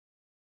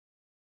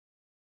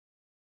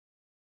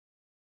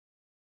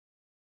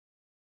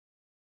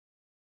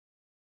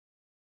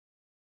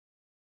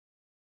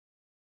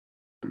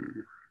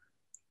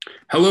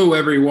Hello,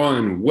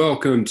 everyone.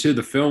 Welcome to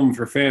the Film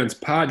for Fans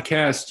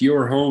podcast,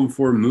 your home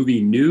for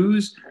movie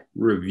news,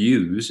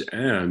 reviews,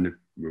 and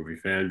movie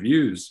fan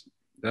views.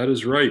 That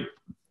is right.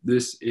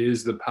 This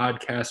is the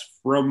podcast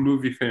from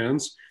movie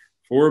fans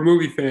for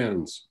movie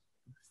fans.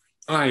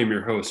 I am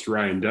your host,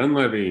 Ryan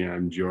Dunlevy.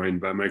 I'm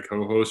joined by my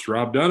co-host,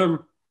 Rob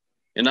Dunham.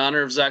 In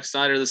honor of Zack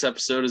Snyder, this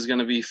episode is going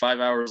to be 5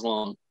 hours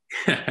long.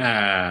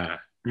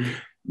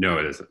 No,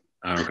 it isn't.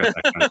 I don't got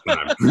that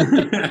kind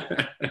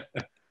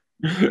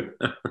of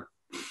time.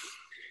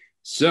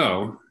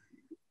 So,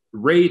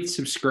 rate,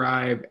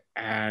 subscribe,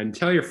 and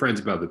tell your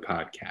friends about the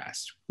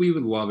podcast. We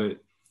would love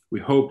it. We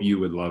hope you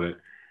would love it.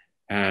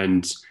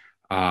 And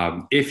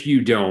if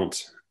you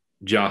don't,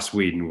 Joss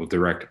Whedon will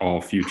direct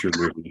all future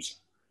movies.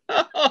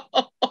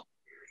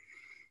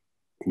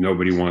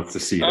 Nobody wants to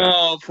see that.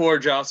 Oh, poor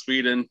Joss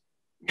Whedon.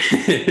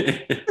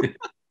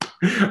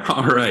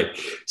 All right.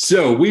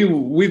 So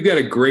we've got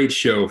a great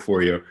show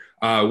for you.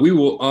 We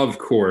will, of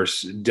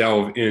course,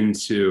 delve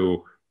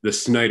into the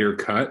Snyder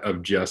cut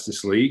of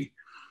Justice League.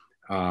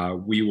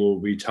 We will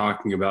be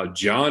talking about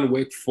John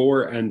Wick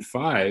 4 and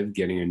 5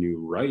 getting a new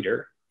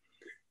writer.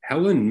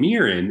 Helen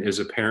Mirren is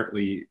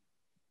apparently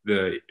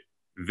the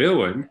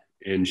villain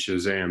in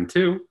Shazaam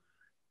 2.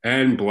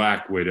 And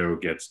Black Widow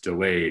gets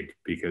delayed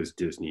because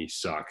Disney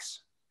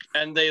sucks.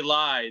 And they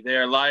lie. They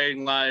are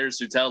lying liars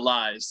who tell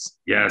lies.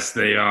 Yes,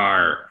 they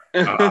are.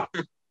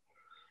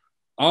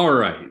 All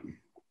right.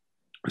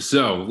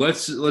 So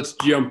let's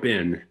jump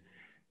in.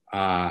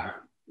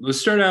 Let's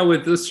start out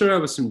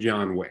with some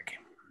John Wick.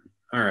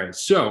 All right.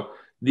 So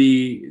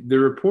the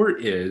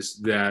report is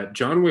that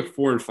John Wick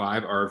 4 and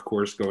 5 are, of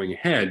course, going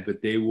ahead,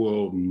 but they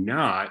will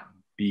not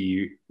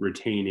be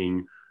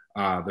retaining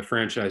the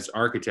franchise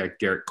architect,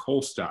 Garrett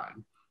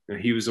Kolstad. Now,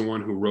 he was the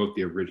one who wrote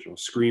the original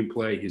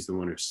screenplay. He's the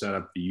one who set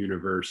up the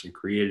universe and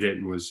created it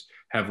and was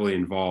heavily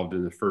involved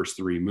in the first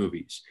three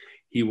movies.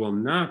 He will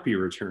not be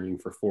returning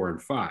for 4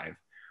 and 5.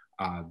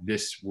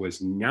 This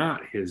was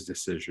not his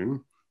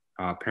decision.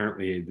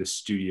 Apparently, the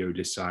studio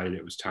decided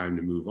it was time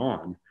to move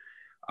on.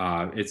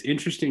 It's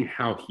interesting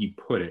how he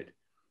put it.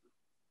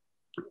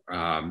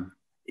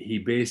 He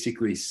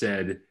basically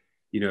said,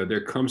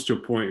 there comes to a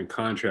point in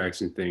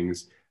contracts and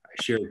things, I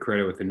shared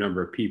credit with a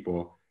number of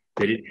people.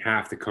 They didn't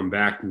have to come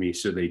back to me,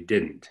 so they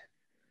didn't.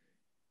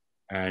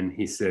 And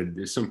he said,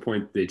 there's some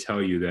point they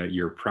tell you that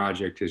your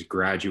project has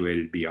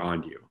graduated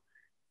beyond you.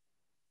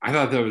 I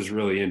thought that was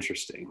really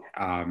interesting.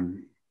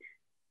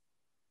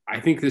 I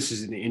think this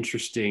is an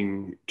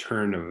interesting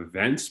turn of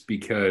events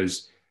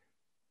because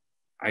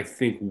I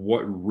think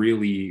what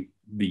really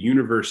the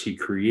universe he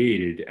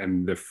created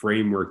and the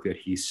framework that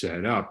he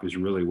set up is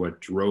really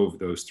what drove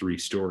those three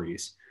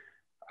stories.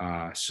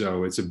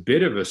 So it's a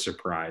bit of a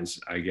surprise,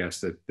 I guess,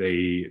 that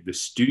the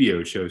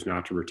studio chose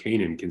not to retain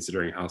him,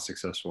 considering how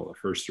successful the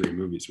first three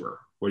movies were.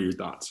 What are your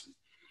thoughts?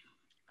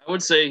 I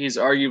would say he's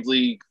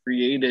arguably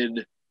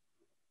created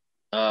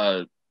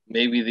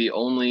maybe the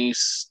only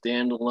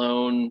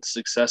standalone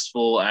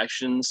successful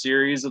action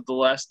series of the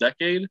last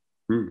decade.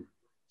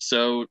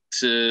 So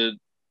to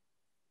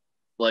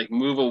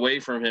move away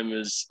from him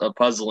is a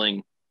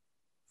puzzling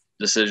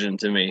decision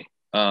to me.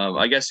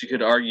 I guess you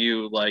could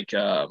argue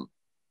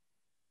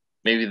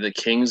maybe the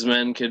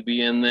Kingsmen could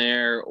be in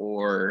there,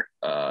 or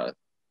the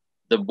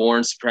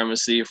Bourne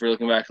Supremacy, if we're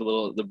looking back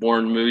the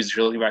Bourne movies, if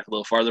you're looking back a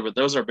little farther, but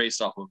those are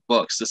based off of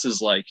books. This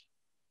is like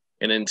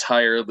an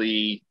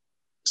entirely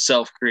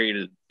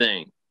self-created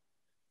thing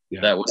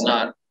that was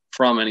not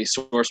from any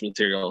source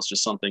material. It's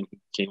just something he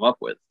came up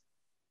with.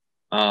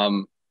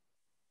 The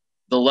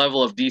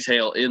level of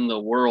detail in the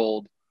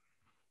world,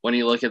 when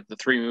you look at the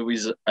three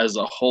movies as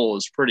a whole,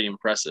 is pretty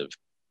impressive.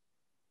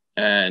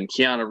 And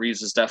Keanu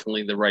Reeves is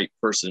definitely the right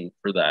person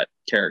for that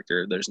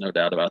character. There's no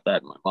doubt about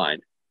that in my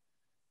mind.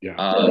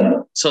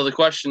 Yeah. So the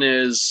question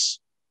is,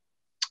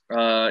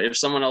 if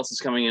someone else is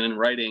coming in and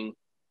writing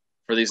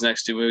for these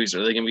next two movies,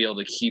 are they going to be able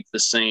to keep the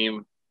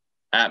same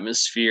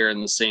atmosphere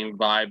and the same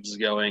vibes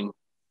going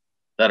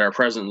that are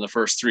present in the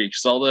first three?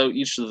 Because although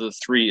each of the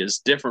three is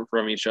different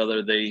from each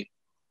other, they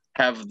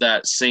have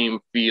that same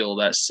feel,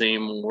 that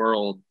same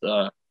world,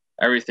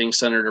 everything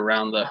centered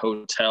around the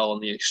hotel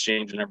and the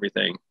exchange and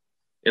everything.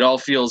 It all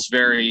feels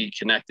very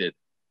connected.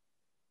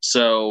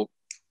 So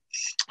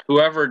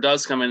whoever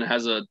does come in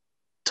has a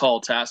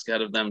tall task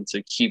ahead of them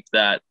to keep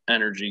that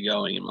energy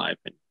going, in my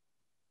opinion.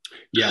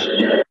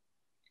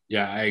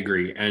 Yeah, I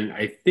agree. And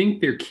I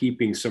think they're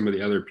keeping some of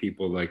the other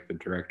people, like the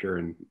director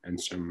and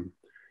some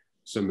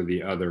of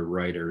the other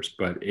writers.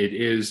 But it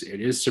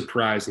is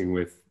surprising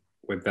with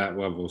that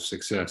level of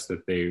success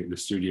that the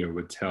studio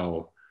would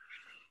tell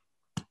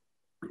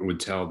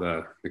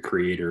the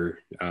creator,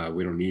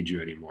 we don't need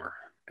you anymore.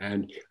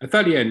 And I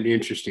thought he had an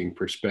interesting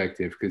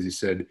perspective because he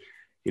said,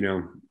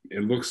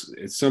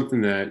 it's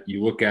something that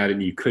you look at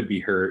and you could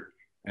be hurt.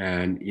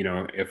 And,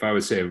 if I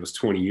would say it was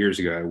 20 years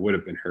ago, I would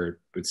have been hurt.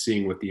 But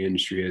seeing what the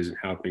industry is and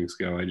how things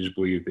go, I just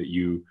believe that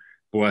you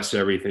bless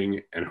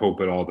everything and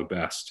hope it all the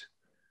best.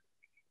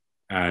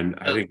 And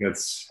I think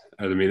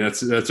I mean,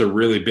 that's a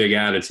really big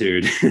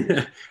attitude.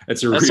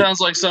 That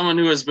sounds like someone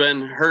who has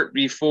been hurt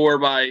before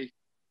by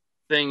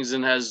things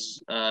and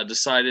has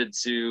decided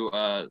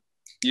to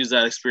use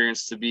that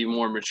experience to be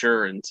more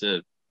mature and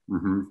to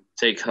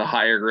take a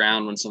higher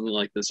ground when something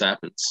like this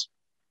happens.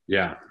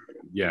 Yeah.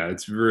 Yeah.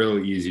 It's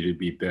really easy to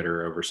be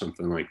bitter over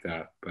something like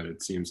that, but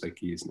it seems like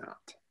he's not.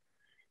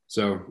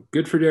 So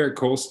good for Derek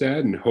Kolstad,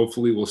 and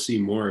hopefully we'll see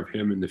more of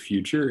him in the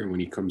future and when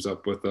he comes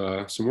up with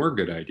some more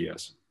good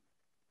ideas.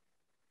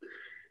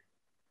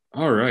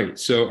 All right.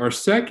 So our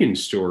second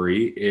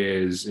story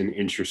is an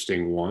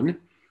interesting one.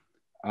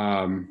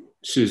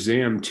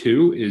 Shazaam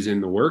 2 is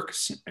in the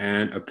works,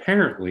 and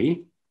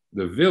apparently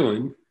the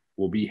villain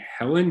will be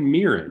Helen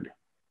Mirren,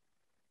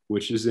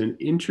 which is an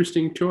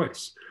interesting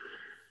choice.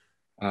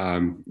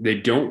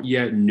 They don't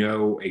yet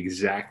know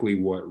exactly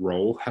what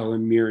role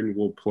Helen Mirren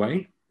will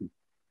play,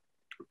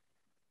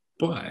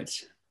 but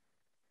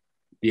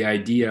the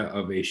idea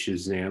of a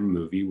Shazaam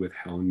movie with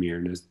Helen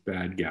Mirren as the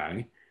bad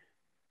guy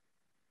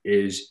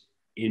is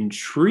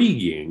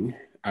intriguing,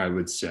 I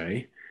would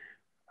say.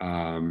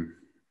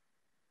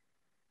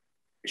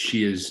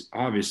 She is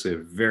obviously a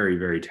very,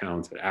 very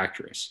talented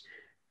actress.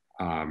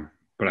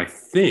 But I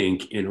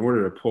think in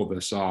order to pull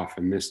this off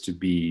and this to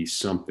be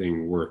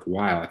something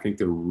worthwhile, I think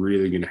they're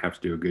really going to have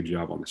to do a good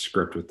job on the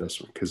script with this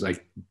one, because I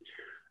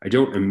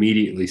don't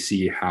immediately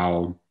see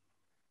how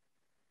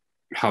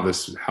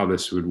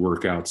this would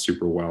work out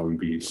super well and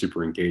be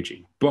super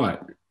engaging.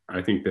 But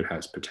I think that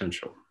has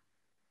potential.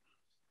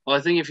 Well,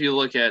 I think if you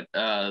look at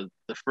the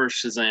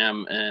first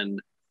Shazaam and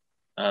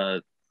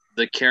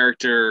the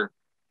character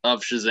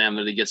of Shazaam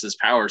that he gets his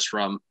powers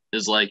from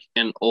is like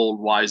an old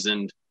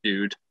wizened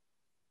dude.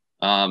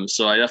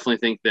 So I definitely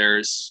think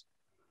there's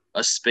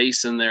a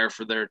space in there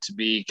for there to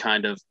be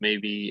kind of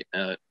maybe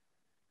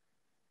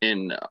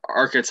an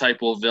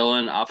archetypal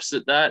villain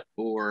opposite that,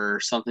 or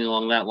something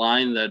along that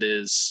line, that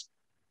is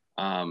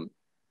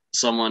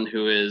someone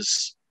who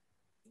is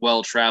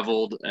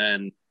well-traveled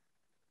and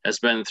has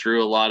been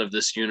through a lot of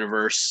this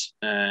universe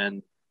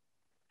and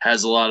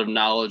has a lot of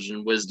knowledge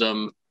and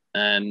wisdom,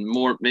 and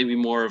maybe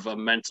more of a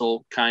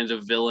mental kind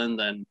of villain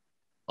than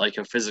like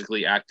a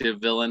physically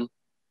active villain.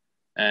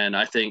 And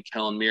I think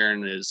Helen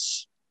Mirren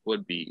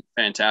would be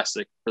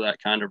fantastic for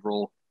that kind of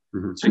role.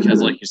 It's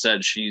because, like you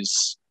said,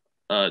 she's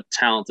a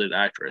talented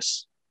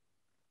actress.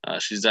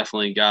 She's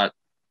definitely got,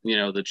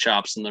 the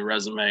chops and the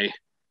resume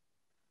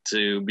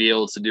to be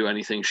able to do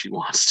anything she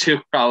wants to,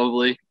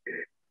 probably.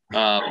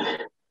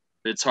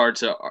 It's hard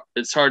to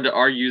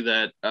argue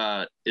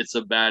that it's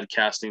a bad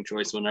casting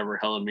choice whenever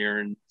Helen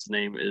Mirren's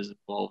name is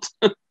involved.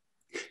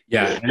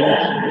 Yeah.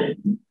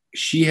 And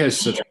she has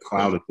such a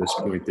clout at this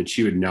point that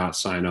she would not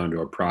sign on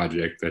to a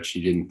project that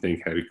she didn't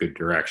think had a good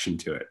direction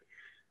to it.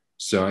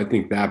 So I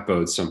think that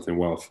bodes something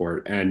well for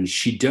it. And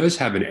she does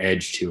have an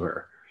edge to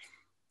her.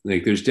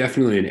 Like, there's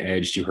definitely an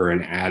edge to her,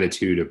 an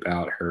attitude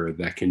about her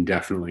that can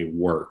definitely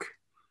work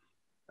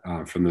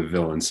from the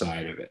villain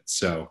side of it.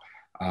 So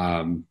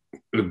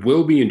it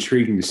will be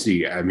intriguing to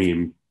see. I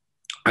mean,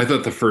 I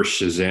thought the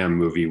first Shazaam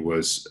movie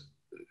was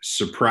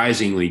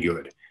surprisingly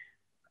good.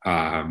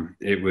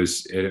 It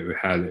was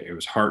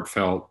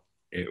heartfelt.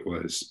 It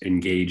was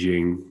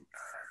engaging.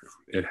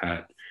 It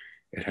had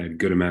a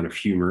good amount of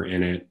humor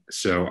in it.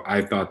 So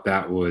I thought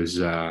it was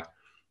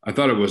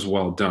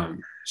well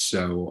done.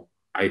 So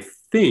I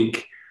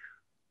think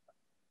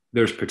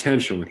there's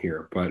potential in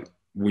here, but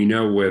we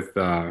know with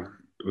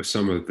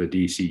some of the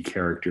DC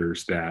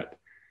characters that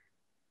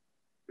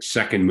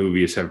second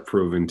movies have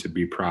proven to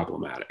be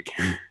problematic.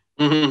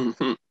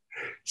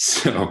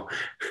 So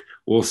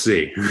we'll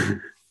see.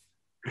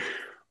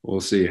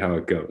 We'll see how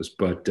it goes.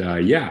 But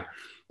yeah,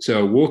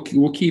 so we'll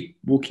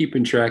keep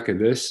in track of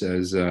this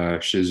as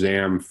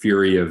Shazaam: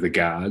 Fury of the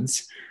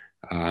Gods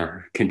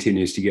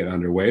continues to get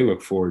underway.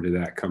 Look forward to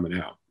that coming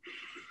out.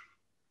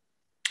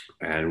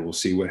 And we'll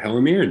see what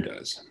Helen Mirren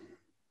does.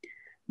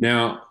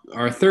 Now,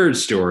 our third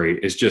story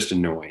is just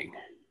annoying.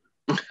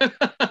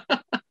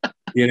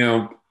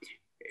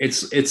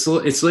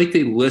 It's like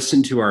they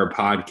listen to our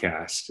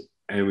podcast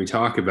and we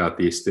talk about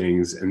these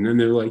things, and then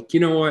they're like, you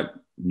know what?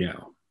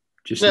 No,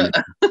 just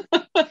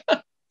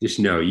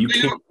no. You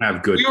can't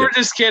have good. We were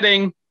just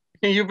kidding.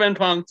 You've been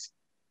punked.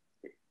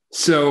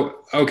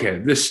 So, okay,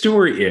 the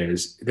story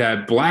is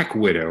that Black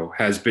Widow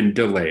has been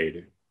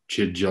delayed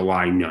to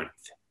July 9th.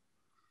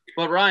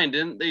 But Ryan,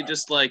 didn't they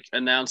just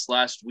announce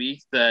last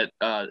week that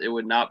it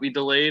would not be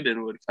delayed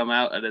and would come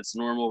out at its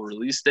normal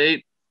release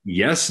date?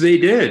 Yes, they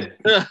did.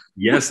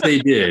 Yes, they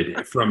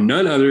did. From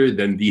none other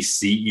than the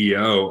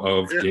CEO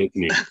of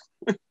Disney.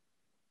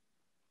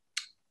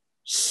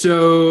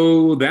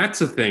 So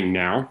that's a thing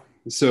now.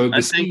 So I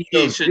think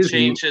he should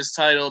change his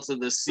title to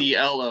the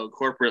CLO,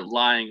 Corporate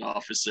Lying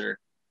Officer.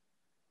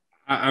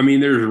 I mean,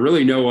 there's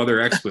really no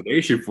other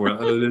explanation for it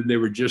other than they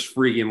were just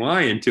freaking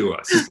lying to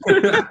us.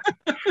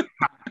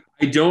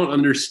 I don't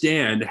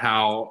understand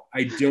how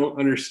in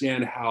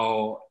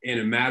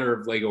a matter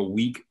of a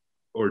week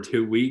or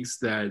 2 weeks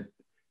that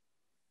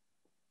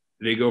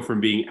they go from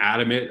being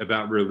adamant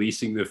about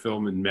releasing the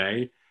film in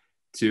May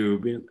to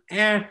being,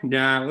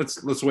 nah,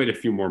 let's wait a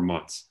few more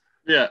months.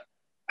 Yeah.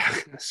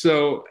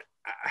 So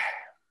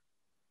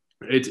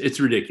it's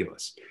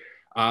ridiculous.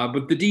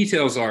 But the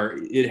details are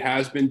it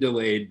has been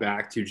delayed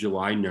back to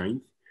July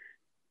 9th,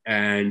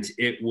 and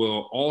it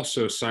will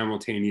also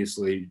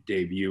simultaneously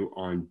debut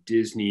on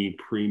Disney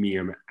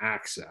Premium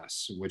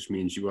Access, which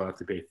means you will have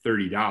to pay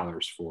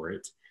 $30 for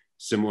it,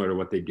 similar to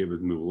what they did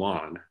with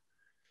Mulan,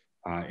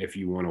 if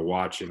you want to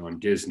watch it on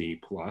Disney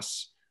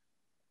Plus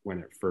when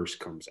it first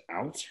comes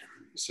out.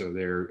 So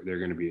they're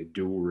going to be a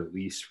dual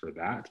release for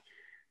that.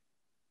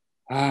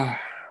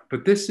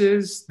 But this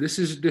is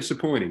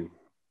disappointing.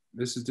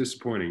 This is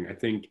disappointing. I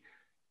think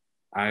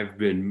I've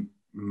been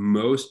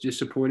most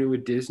disappointed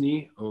with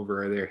Disney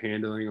over their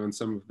handling on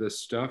some of this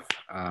stuff.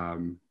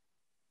 And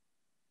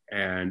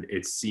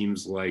it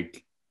seems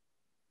like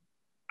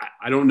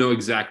I don't know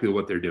exactly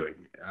what they're doing.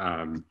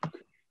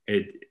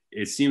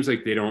 It seems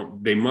like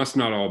they must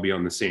not all be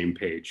on the same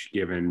page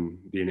given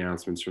the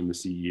announcements from the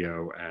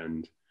CEO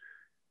and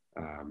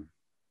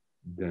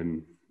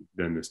then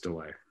this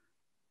delay.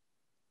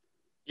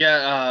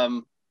 Yeah,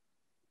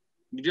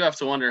 you do have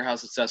to wonder how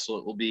successful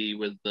it will be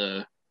with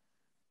the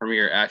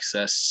Premier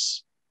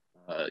Access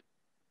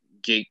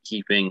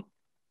gatekeeping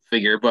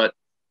figure. But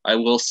I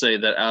will say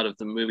that out of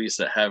the movies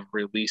that have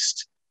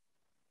released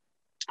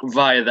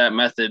via that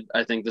method,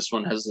 I think this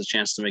one has the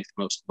chance to make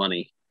the most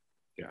money.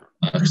 Yeah,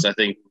 because I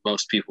think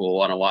most people will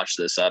want to watch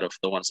this out of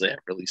the ones they have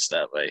released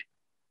that way.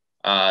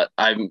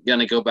 I'm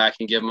gonna go back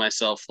and give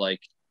myself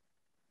like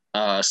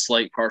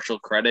slight partial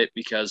credit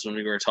because when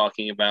we were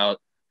talking about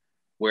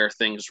where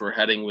things were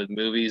heading with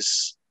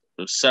movies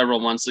several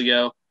months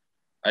ago,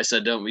 I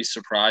said don't be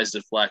surprised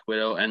if Black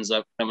Widow ends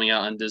up coming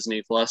out on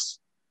Disney Plus.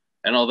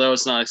 And although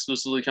it's not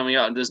exclusively coming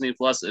out on Disney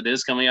Plus, it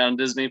is coming out on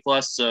Disney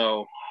Plus.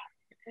 So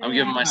I'm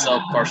giving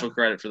myself partial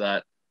credit for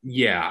that.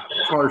 Yeah,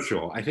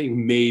 partial. I think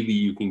maybe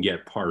you can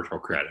get partial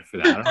credit for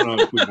that. I don't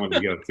know if we want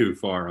to go too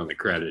far on the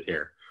credit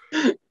here.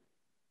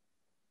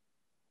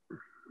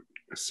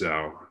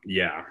 So,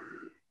 yeah.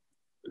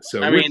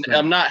 So I mean,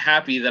 I'm not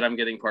happy that I'm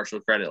getting partial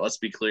credit. Let's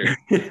be clear.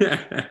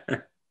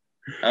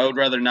 I would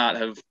rather not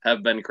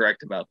have been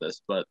correct about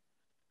this, but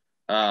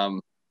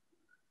I'm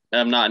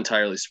not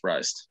entirely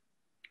surprised.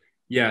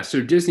 Yeah,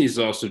 so Disney's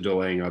also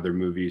delaying other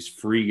movies.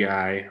 Free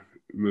Guy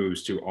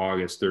moves to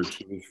August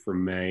 13th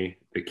from May.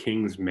 The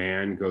King's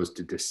Man goes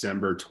to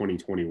December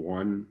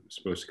 2021. It's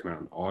supposed to come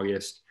out in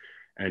August.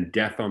 And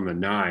Death on the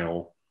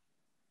Nile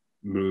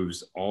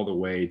moves all the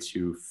way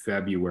to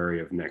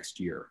February of next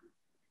year,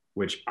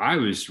 which I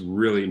was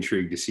really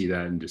intrigued to see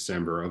that in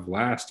December of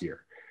last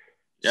year.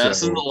 Yeah,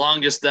 this is the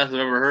longest death I've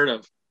ever heard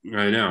of.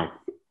 I know.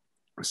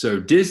 So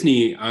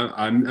Disney,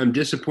 I'm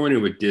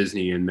disappointed with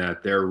Disney in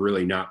that they're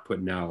really not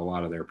putting out a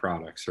lot of their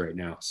products right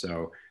now.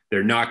 So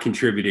they're not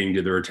contributing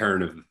to the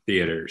return of the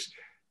theaters.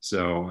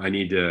 So I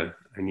need to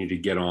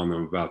get on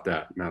them about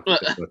that. Not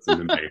that that's in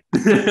the May.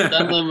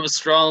 Send them a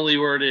strongly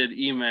worded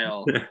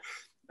email.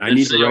 I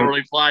need to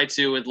reply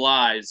to with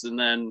lies, and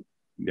then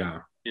yeah.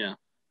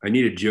 I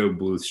need a Joe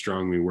Bluth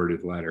strongly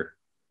worded letter.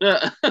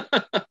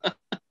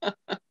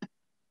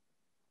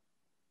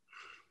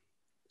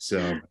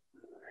 So,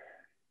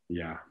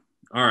 yeah.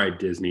 All right,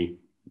 Disney.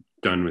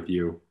 Done with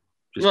you.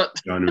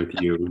 Just done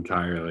with you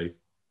entirely.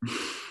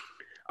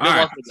 All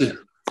right.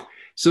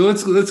 So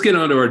let's get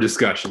on to our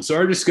discussion. So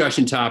our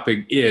discussion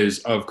topic is,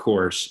 of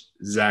course,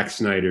 Zack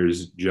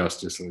Snyder's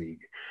Justice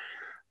League.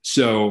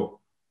 So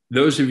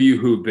those of you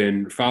who've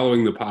been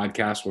following the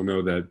podcast will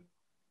know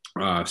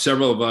that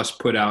several of us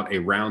put out a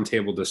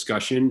roundtable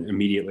discussion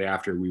immediately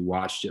after we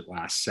watched it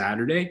last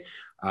Saturday.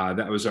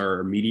 That was our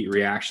immediate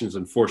reactions.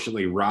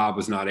 Unfortunately, Rob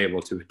was not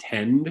able to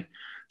attend.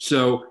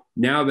 So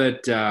now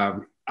that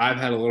I've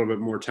had a little bit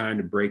more time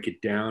to break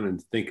it down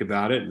and think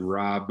about it, and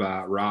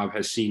Rob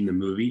has seen the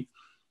movie,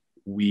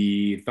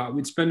 we thought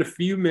we'd spend a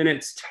few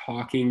minutes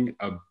talking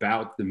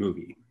about the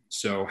movie.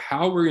 So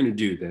how we're going to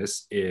do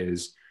this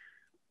is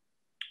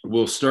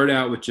we'll start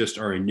out with just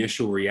our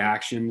initial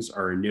reactions,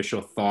 our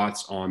initial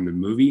thoughts on the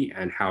movie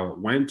and how it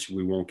went.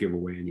 We won't give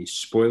away any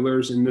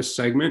spoilers in this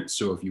segment.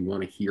 So if you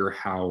want to hear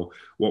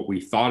what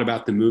we thought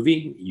about the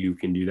movie, you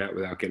can do that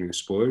without getting the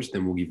spoilers.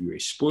 Then we'll give you a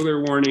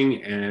spoiler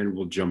warning and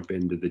we'll jump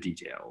into the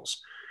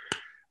details.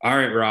 All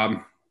right,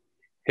 Rob,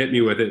 hit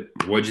me with it.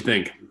 What'd you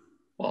think?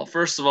 Well,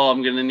 first of all,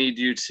 I'm going to need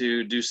you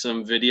to do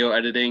some video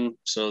editing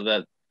so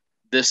that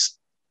this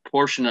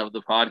portion of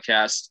the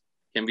podcast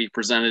can be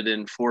presented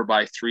in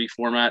 4:3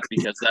 format,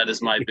 because that is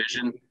my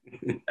vision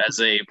as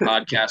a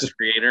podcast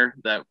creator,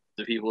 that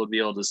the people would be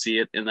able to see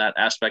it in that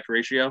aspect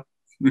ratio.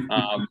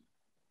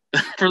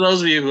 For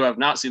those of you who have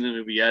not seen the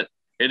movie yet,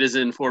 it is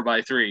in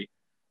 4:3,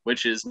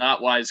 which is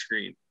not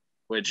widescreen,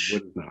 which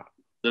is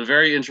the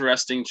very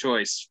interesting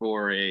choice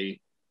for a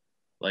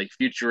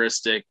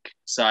futuristic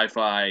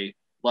sci-fi,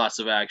 lots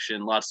of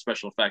action, lots of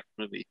special effects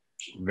movie.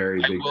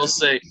 Very big.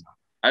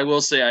 I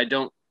will say I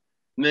don't.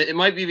 It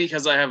might be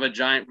because I have a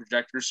giant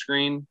projector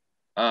screen,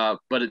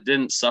 but it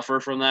didn't suffer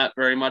from that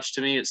very much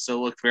to me. It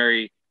still looked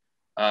very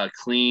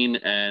clean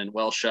and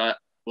well shot.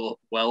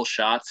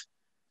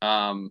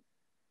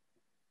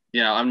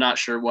 I'm not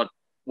sure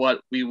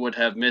what we would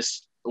have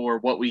missed or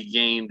what we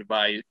gained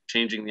by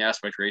changing the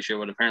aspect ratio,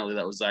 but apparently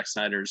that was Zack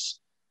Snyder's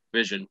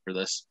vision for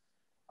this.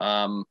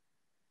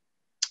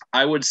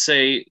 I would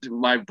say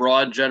my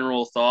broad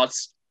general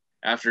thoughts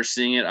after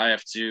seeing it, I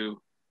have to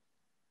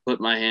put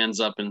my hands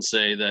up and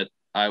say that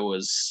I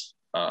was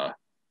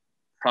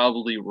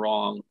probably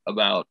wrong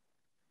about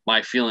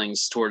my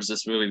feelings towards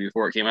this movie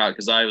before it came out,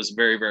 because I was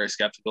very, very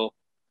skeptical.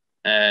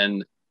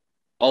 And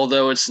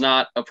although it's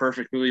not a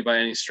perfect movie by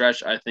any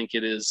stretch, I think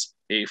it is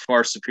a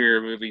far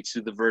superior movie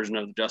to the version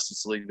of the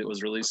Justice League that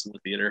was released in the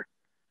theater.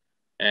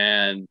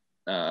 And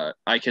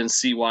I can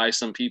see why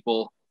some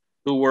people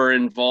who were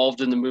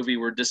involved in the movie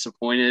were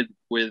disappointed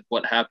with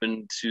what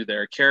happened to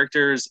their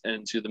characters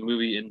and to the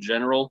movie in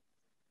general.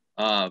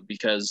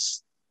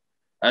 Because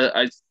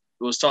I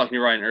was talking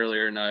to Ryan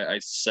earlier, and I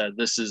said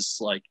this is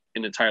like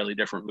an entirely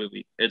different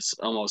movie. It's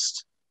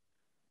almost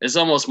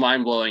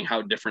mind blowing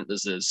how different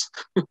this is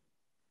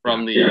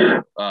from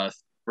the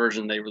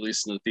version they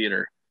released in the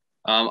theater.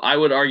 I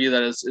would argue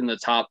that it's in the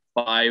top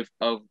 5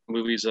 of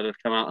movies that have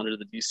come out under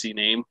the DC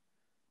name.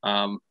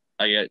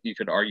 You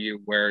could argue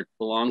where it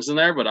belongs in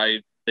there, but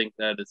I think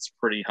that it's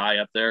pretty high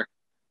up there.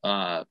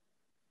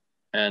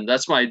 And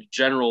that's my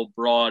general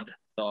broad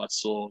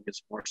thoughts. So we'll get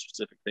some more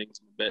specific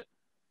things in a bit.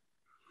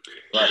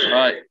 But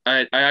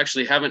I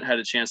actually haven't had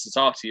a chance to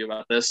talk to you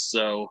about this.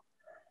 So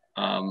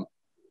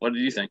what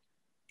did you think?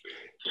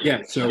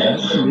 Yeah, so my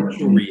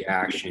initial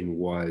reaction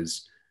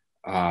was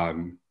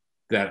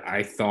that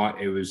I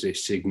thought it was a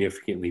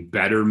significantly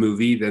better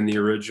movie than the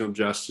original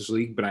Justice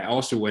League, but I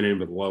also went in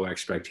with low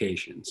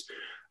expectations.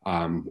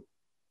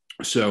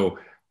 So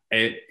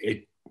I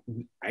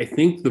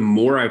think the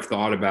more I've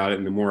thought about it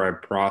and the more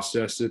I've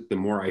processed it, the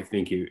more I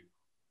think it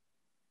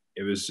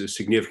was a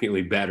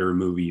significantly better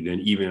movie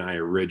than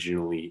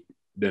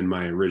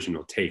my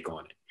original take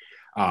on it.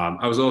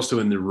 I was also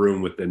in the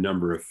room with a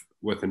number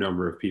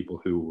of people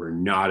who were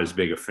not as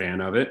big a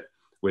fan of it,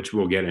 which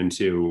we'll get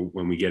into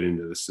when we get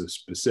into the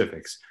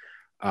specifics.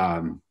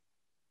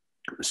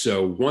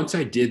 So once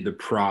I did the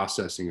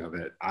processing of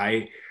it,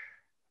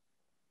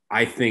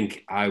 I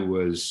think I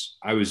was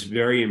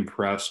very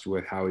impressed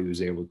with how he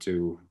was able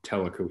to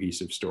tell a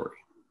cohesive story,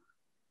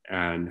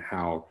 and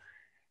how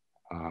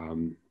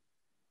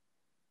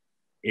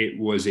it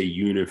was a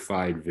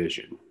unified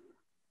vision.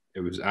 It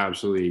was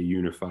absolutely a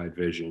unified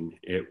vision.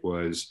 It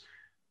was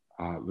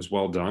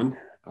well done.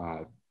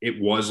 It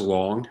was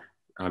long.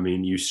 I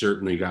mean, you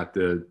certainly got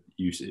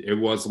it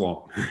was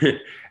long.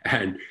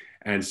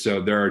 and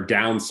so there are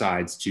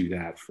downsides to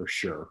that for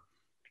sure.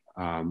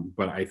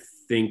 But I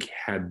think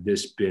had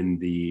this been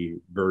the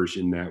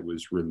version that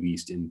was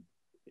released in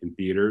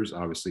theaters,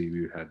 obviously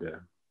we had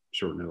to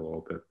shorten it a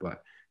little bit,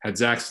 but had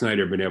Zack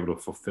Snyder been able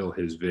to fulfill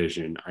his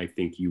vision, I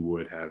think you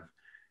would have,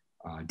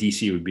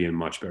 DC would be in a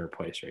much better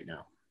place right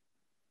now.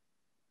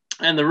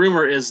 And the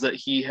rumor is that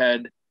he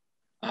had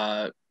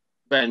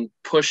been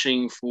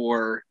pushing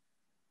for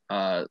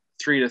 3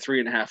 to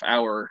 3.5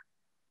 hour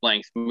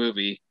length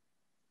movie,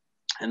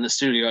 and the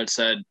studio had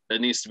said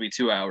it needs to be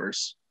 2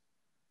 hours,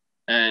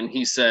 and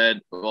he said,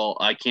 "Well,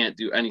 I can't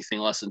do anything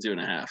less than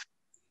 2.5."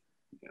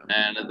 Yeah.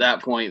 And at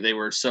that point, they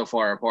were so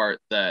far apart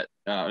that,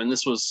 and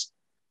this was,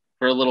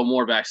 for a little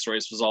more backstory,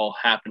 this was all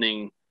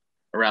happening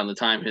around the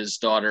time his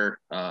daughter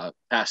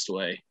passed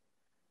away.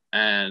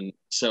 And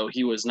so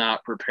he was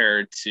not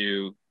prepared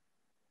to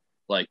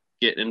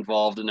get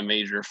involved in a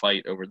major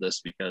fight over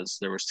this because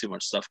there was too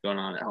much stuff going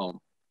on at home.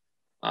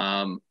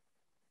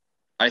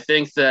 I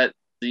think that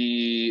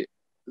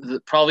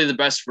probably the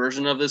best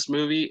version of this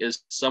movie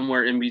is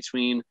somewhere in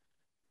between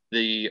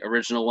the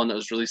original one that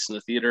was released in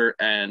the theater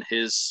and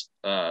his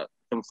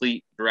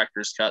complete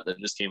director's cut that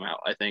just came out.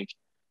 I think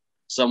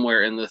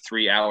somewhere in the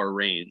 3-hour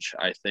range,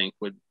 I think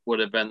would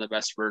have been the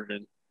best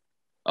version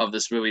of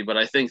this movie. But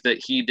I think that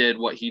he did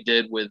what he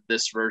did with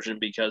this version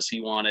because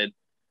he wanted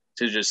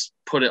to just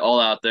put it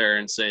all out there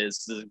and say,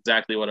 this is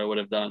exactly what I would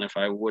have done if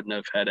I wouldn't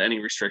have had any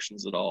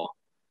restrictions at all.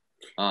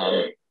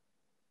 And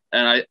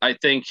I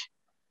think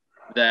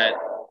that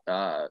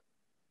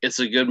it's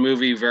a good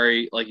movie,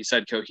 very, like you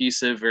said,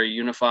 cohesive, very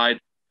unified.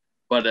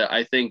 But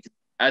I think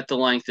at the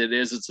length it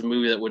is, it's a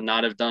movie that would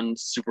not have done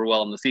super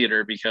well in the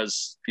theater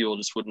because people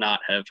just would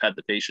not have had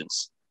the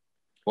patience.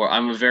 Or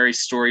I'm a very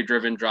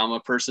story-driven drama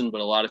person,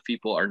 but a lot of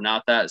people are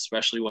not that,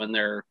 especially when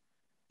they're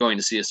going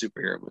to see a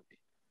superhero movie.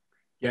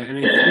 Yeah, and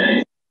I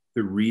think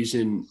the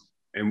reason,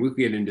 and we'll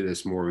get into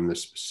this more in the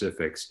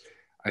specifics,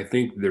 I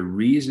think the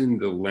reason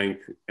the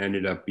length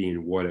ended up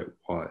being what it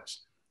was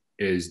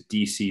is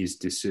DC's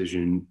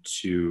decision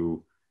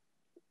to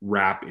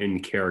wrap in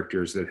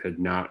characters that had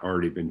not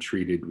already been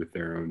treated with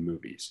their own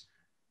movies.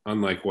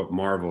 Unlike what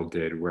Marvel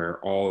did, where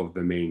all of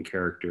the main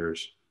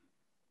characters,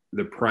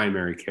 the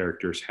primary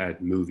characters,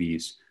 had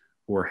movies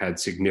or had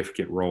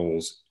significant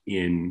roles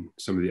in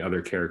some of the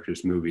other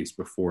characters' movies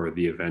before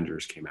the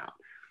Avengers came out.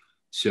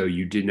 So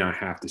you did not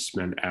have to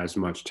spend as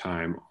much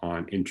time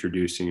on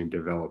introducing and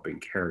developing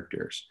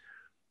characters,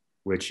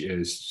 which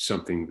is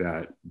something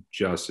that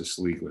Justice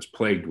League was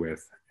plagued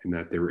with. and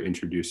that they were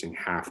introducing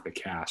half the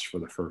cast for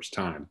the first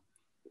time.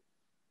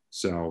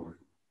 So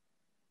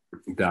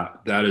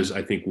that is,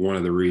 I think, one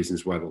of the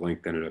reasons why the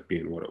length ended up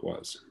being what it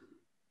was.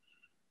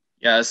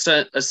 Yeah,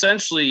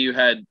 essentially you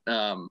had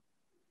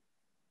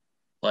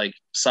like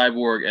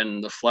Cyborg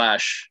and the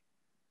Flash.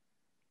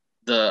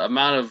 The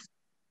amount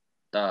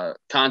of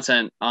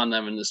content on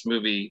them in this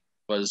movie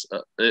was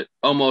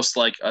almost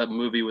like a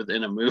movie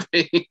within a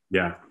movie.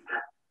 Yeah.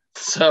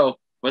 So,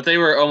 but they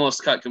were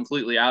almost cut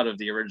completely out of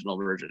the original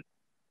version.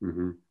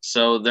 Mm-hmm.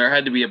 So there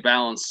had to be a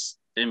balance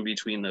in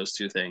between those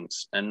two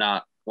things and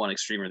not one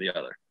extreme or the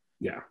other.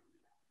 Yeah.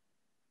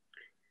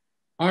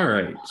 All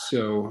right.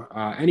 So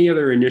any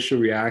other initial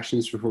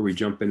reactions before we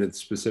jump into the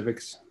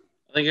specifics?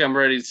 I think I'm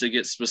ready to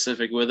get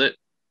specific with it.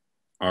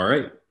 All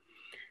right.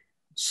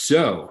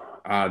 So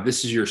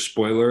this is your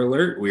spoiler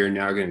alert. We are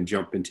now going to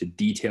jump into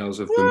details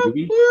of the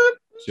movie.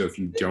 So if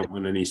you don't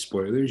want any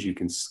spoilers, you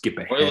can skip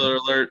ahead. Spoiler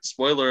alert.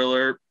 Spoiler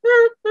alert.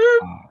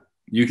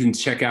 You can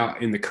check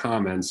out in the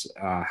comments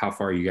how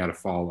far you got to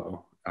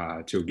follow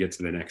to get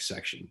to the next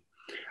section.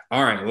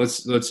 All right,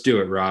 let's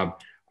do it, Rob.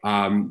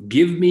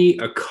 Give me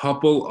a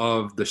couple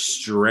of the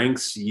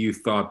strengths you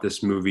thought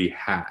this movie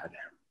had.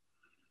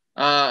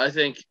 I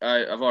think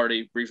I've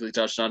already briefly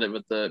touched on it,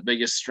 but the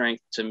biggest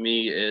strength to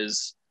me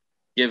is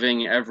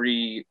giving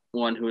everyone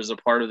who is a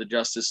part of the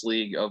Justice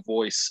League a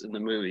voice in the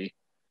movie,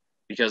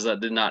 because that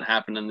did not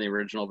happen in the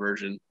original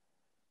version.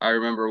 I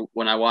remember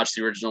when I watched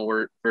the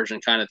original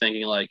version kind of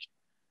thinking like,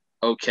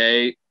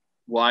 okay,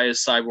 why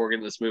is Cyborg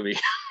in this movie?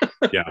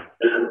 Yeah.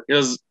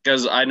 Because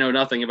I know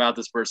nothing about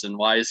this person.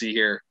 Why is he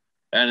here?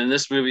 And in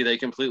this movie, they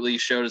completely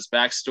showed his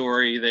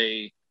backstory.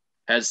 They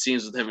had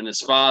scenes with him and his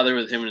father,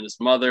 with him and his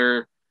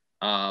mother.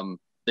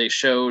 They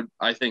showed,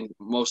 I think,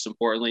 most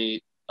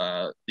importantly,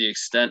 the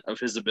extent of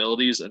his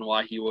abilities and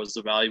why he was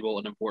a valuable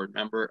and important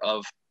member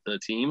of the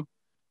team.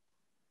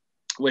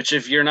 Which,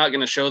 if you're not going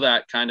to show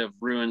that, kind of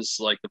ruins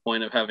like the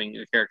point of having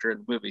a character in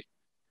the movie.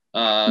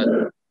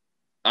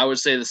 I would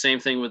say the same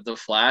thing with the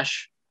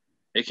Flash.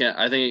 I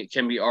think it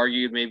can be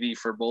argued maybe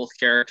for both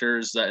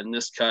characters that in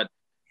this cut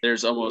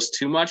there's almost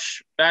too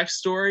much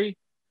backstory.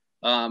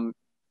 But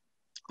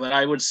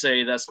I would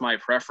say that's my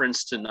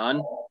preference to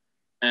none.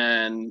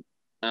 And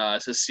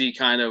to see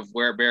kind of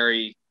where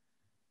Barry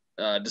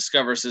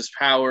discovers his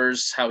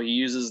powers, how he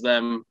uses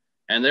them.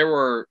 And there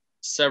were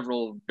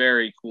several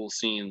very cool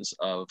scenes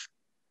of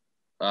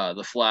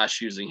the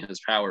Flash using his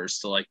powers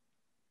to like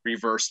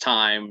reverse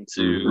time,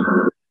 to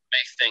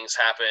make things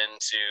happen,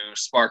 to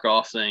spark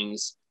off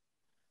things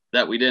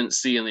that we didn't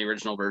see in the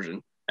original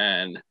version.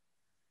 And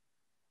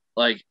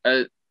like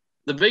the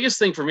biggest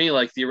thing for me,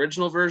 like the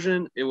original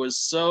version, it was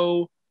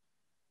so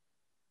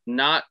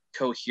not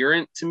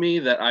coherent to me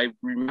that I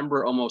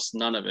remember almost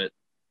none of it,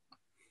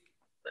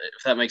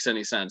 if that makes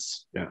any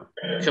sense. Yeah.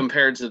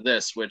 Compared to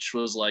this, which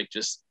was like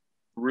just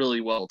really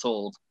well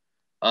told.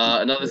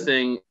 Another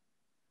thing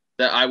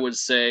that I would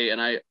say, and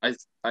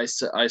I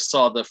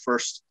saw the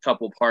first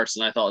couple parts,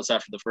 and I thought it's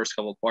after the first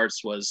couple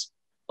parts was,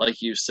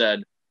 like you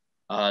said,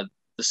 the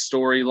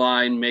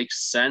storyline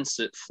makes sense.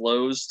 It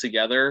flows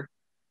together.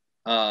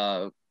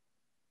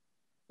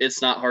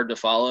 It's not hard to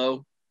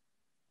follow.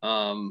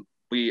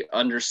 We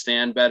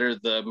understand better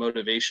the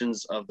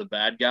motivations of the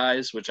bad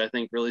guys, which I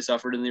think really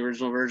suffered in the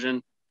original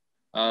version.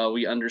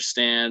 We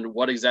understand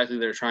what exactly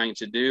they're trying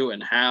to do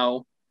and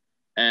how,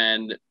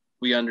 and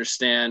we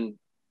understand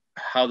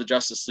how the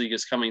Justice League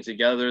is coming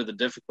together, the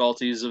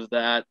difficulties of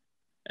that,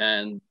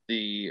 and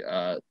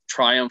the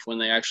triumph when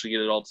they actually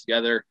get it all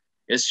together.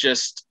 It's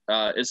just,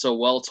 it's a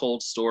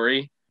well-told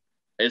story.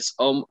 It's,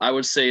 I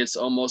would say it's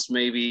almost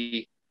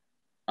maybe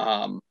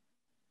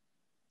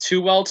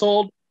too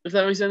well-told, if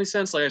that makes any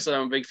sense. Like I said,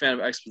 I'm a big fan of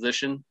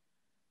exposition.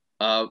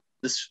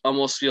 This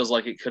almost feels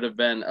like it could have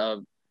been,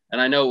 and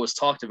I know it was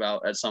talked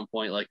about at some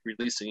point, like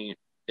releasing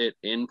it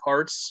in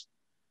parts.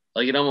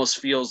 Like it almost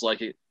feels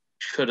like it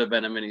could have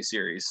been a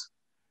miniseries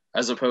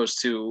as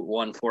opposed to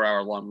 1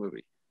 4-hour long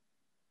movie.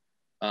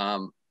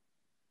 But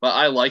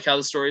I like how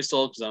the story is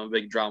told because I'm a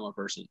big drama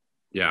person.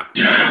 Yeah.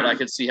 But I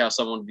could see how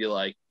someone would be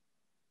like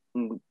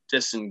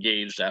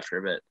disengaged after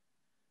a bit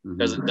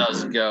because it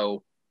does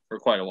go for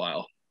quite a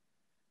while.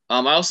 I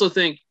also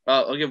think,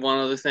 I'll give one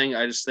other thing.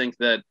 I just think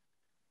that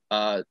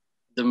the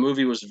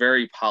movie was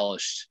very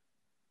polished,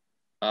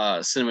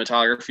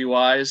 cinematography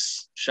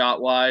wise, shot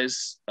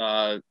wise.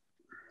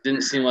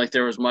 Didn't seem like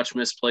there was much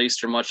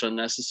misplaced or much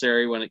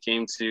unnecessary when it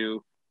came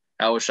to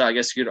how it was shot. I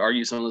guess you could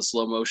argue some of the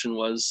slow motion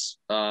was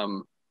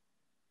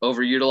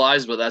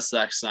overutilized, but that's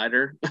Zack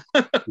Snyder.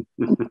 I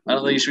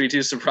don't think you should be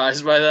too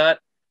surprised by that.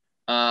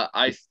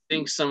 I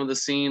think some of the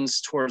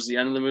scenes towards the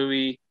end of the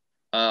movie,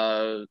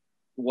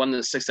 one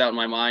that sticks out in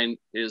my mind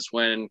is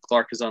when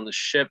Clark is on the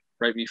ship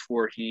right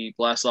before he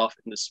blasts off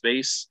into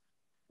space,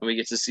 and we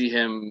get to see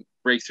him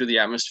break through the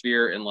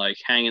atmosphere and like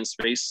hang in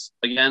space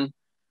again.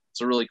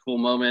 It's a really cool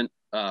moment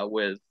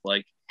with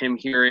like him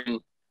hearing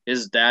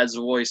his dad's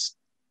voice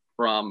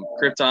from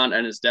Krypton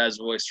and his dad's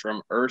voice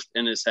from Earth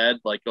in his head,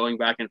 like going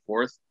back and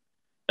forth.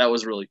 That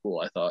was really cool,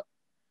 I thought.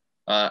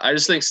 I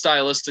just think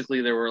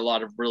stylistically there were a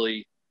lot of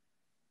really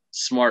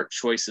smart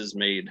choices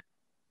made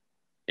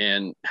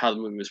in how the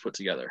movie was put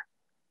together.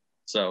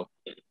 So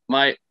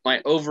my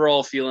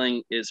overall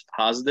feeling is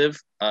positive.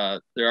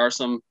 There are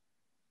some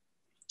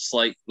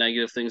slight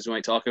negative things we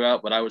might talk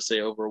about, but I would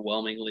say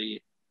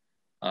overwhelmingly,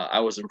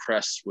 I was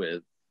impressed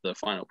with the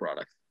final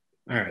product.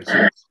 All right,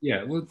 so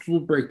yeah,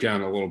 we'll break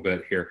down a little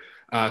bit here.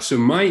 So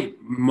I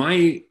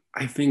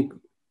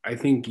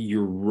think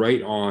you're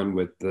right on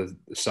with the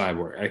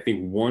cyborg. I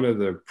think one of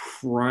the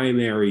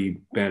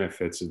primary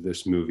benefits of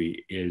this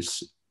movie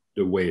is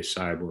the way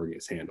Cyborg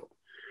is handled.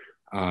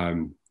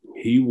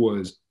 He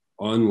was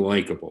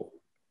unlikable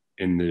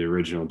in the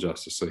original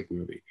Justice League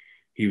movie.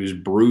 He was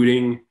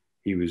brooding.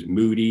 He was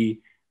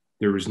moody.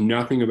 There was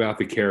nothing about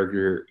the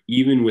character,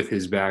 even with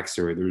his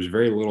backstory. There was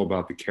very little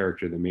about the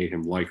character that made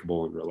him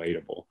likable and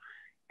relatable.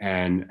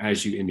 And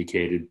as you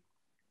indicated,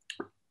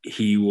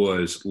 he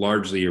was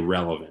largely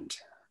irrelevant.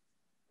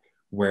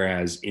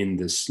 Whereas in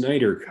the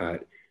Snyder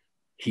cut,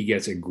 he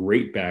gets a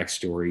great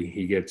backstory.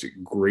 He gets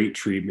great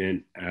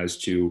treatment as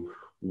to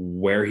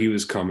where he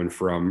was coming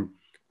from,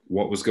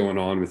 what was going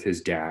on with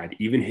his dad.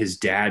 Even his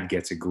dad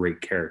gets a great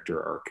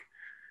character arc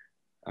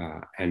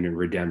and a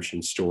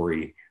redemption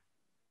story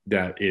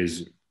that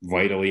is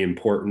vitally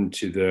important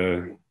to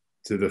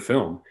the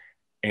film.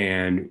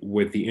 And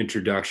with the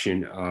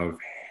introduction of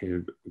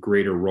a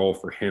greater role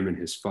for him and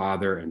his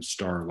father and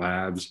Star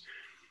Labs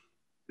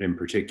in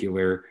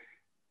particular,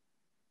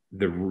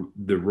 the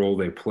role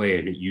they play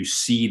in it, you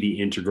see the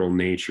integral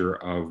nature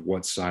of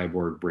what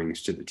Cyborg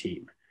brings to the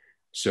team.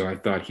 So I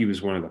thought he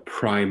was one of the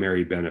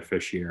primary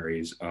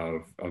beneficiaries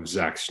of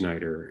Zack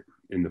Snyder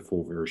in the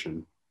full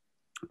version.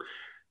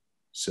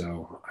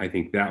 So I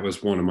think that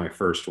was one of my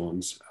first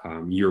ones.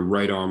 You're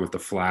right on with the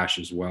Flash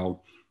as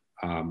well.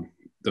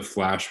 The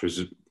Flash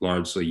was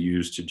largely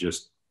used to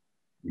just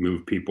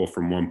move people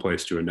from one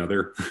place to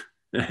another.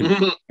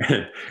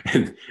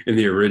 and in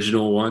the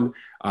original one,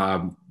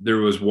 there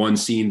was one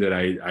scene that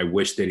I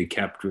wish they'd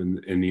kept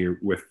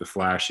with the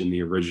Flash in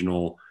the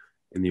original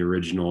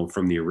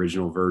from the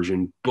original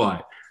version,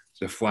 but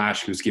the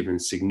Flash was given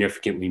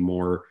significantly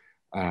more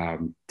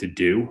to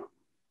do.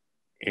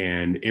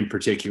 And in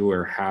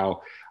particular,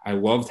 how I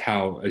loved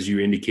how, as you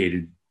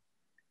indicated,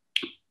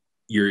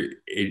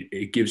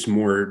 it gives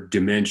more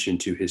dimension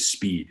to his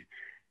speed.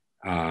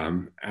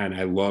 And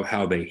I love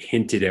how they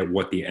hinted at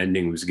what the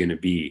ending was going to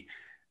be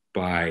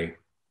by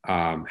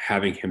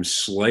having him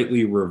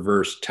slightly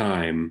reverse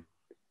time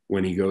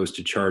when he goes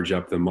to charge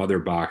up the mother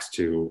box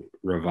to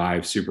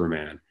revive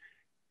Superman.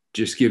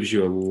 Just gives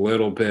you a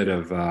little bit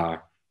of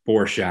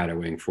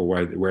foreshadowing for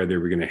where they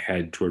were going to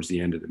head towards the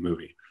end of the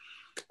movie.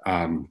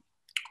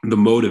 The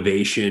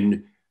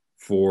motivation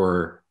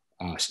for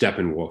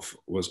Steppenwolf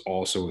was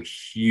also a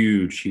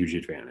huge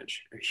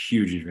advantage. A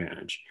huge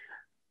advantage.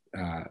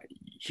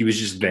 He was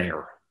just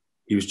there.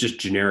 He was just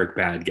generic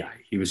bad guy.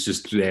 He was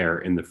just there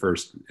in the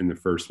first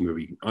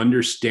movie,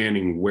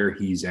 understanding where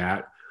he's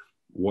at,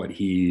 what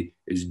he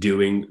is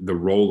doing, the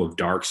role of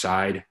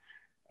Darkseid,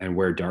 and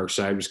where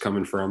Darkseid was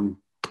coming from.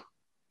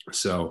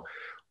 So,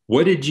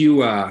 what did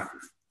you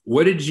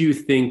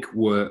think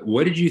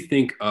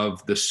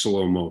of the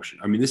slow motion?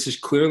 I mean, this is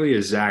clearly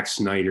a Zack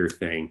Snyder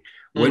thing.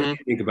 What do you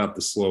think about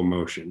the slow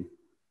motion?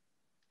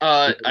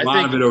 A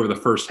lot of it over the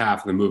first half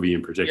of the movie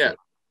in particular. Yeah.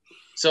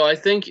 So I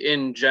think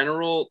in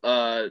general,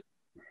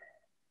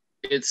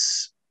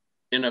 it's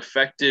an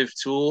effective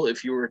tool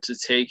if you were to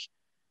take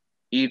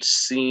each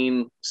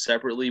scene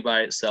separately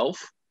by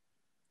itself.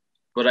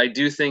 But I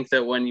do think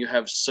that when you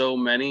have so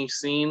many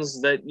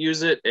scenes that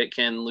use it, it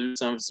can lose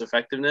some of its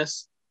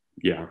effectiveness.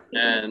 Yeah.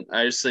 And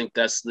I just think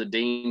that's the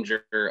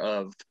danger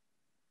of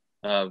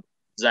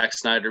Zack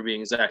Snyder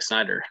being Zack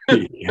Snyder.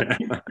 Yeah.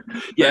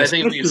 I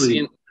think we've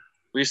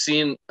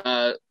seen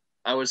I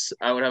would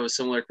have a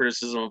similar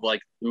criticism of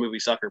like the movie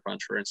Sucker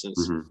Punch, for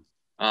instance.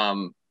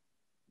 Mm-hmm.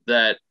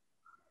 That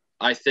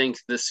I think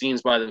the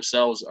scenes by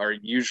themselves are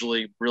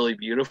usually really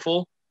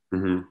beautiful.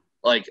 Mm-hmm.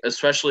 Like,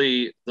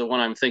 especially the one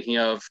I'm thinking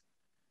of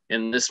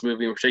in this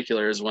movie in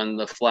particular is when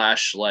the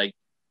Flash like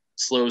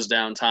slows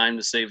down time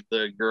to save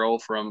the girl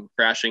from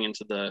crashing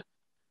into the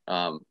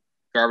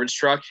garbage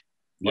truck.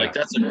 Yeah. Like,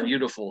 that's a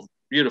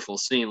beautiful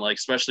scene, like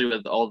especially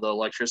with all the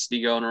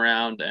electricity going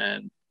around.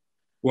 And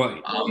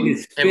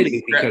it's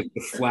fitting because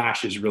the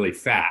Flash is really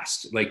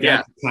fast. Like,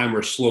 that's the time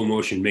where slow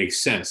motion makes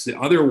sense. The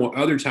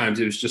other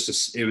times it was just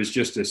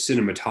a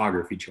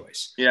cinematography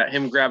choice. Yeah,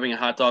 him grabbing a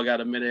hot dog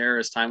out of midair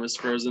as time was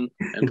frozen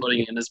and putting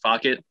it in his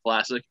pocket,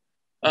 classic.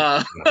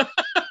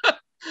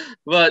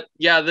 But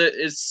yeah,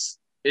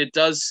 it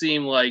does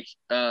seem like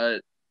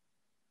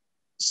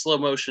slow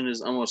motion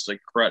is almost a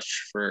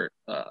crutch for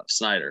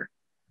Snyder.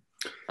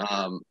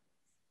 I'm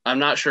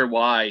not sure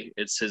why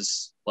it's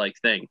his like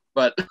thing,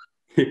 but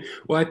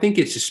well, I think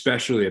it's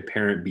especially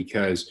apparent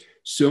because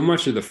so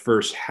much of the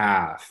first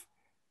half,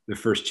 the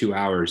first 2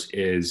 hours,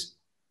 is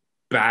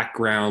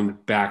background,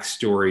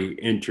 backstory,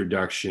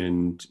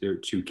 introduction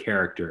to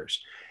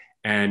characters.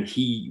 And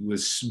he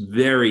was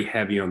very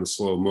heavy on the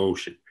slow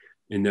motion.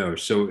 And no,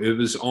 so it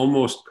was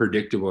almost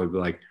predictable. It'd be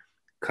like,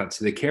 cut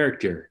to the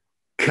character,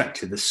 cut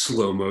to the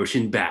slow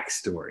motion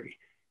backstory,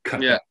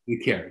 cut back to the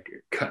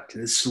character, cut to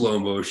the slow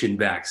motion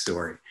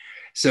backstory.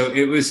 So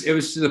it was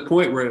to the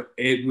point where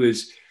it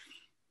was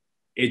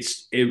a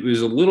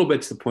little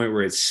bit to the point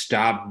where it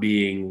stopped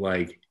being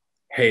like,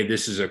 hey,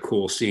 this is a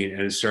cool scene,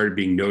 and it started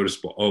being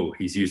noticeable. Oh,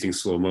 he's using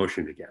slow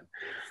motion again.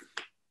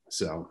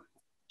 So,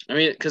 I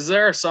mean, because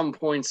there are some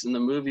points in the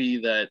movie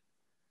that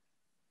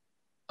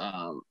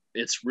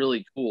it's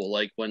really cool,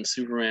 like when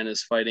Superman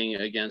is fighting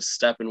against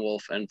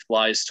Steppenwolf and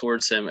flies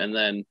towards him and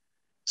then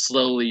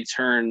slowly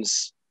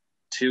turns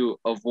to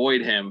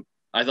avoid him.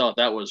 I thought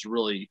that was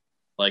really,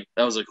 like,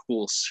 that was a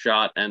cool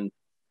shot. And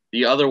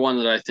the other one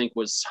that I think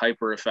was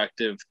hyper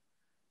effective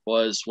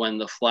was when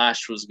the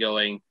Flash was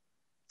going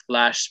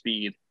Flash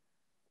speed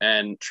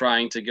and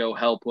trying to go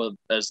help with,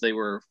 as they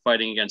were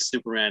fighting against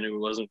Superman, who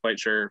wasn't quite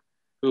sure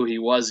who he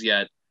was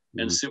yet.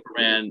 And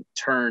Superman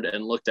turned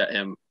and looked at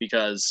him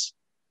because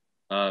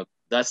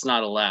that's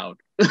not allowed.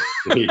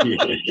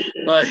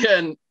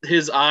 And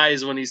his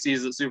eyes, when he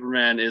sees that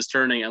Superman is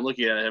turning and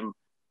looking at him,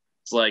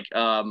 it's like,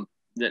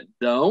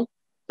 no,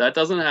 that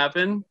doesn't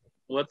happen.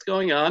 What's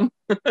going on?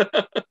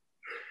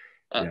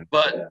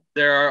 But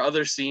there are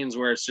other scenes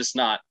where it's just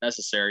not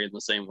necessary in the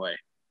same way.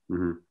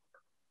 Mm-hmm.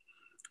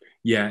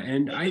 Yeah,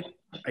 and I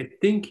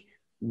think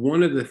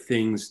one of the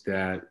things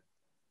that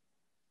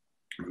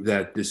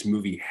this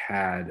movie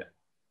had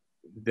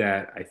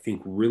that I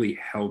think really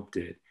helped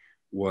it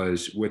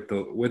was with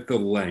the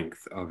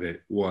length of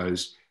it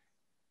was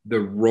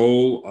the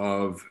role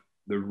of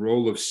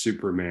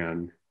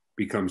Superman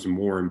becomes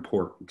more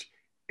important.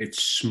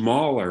 It's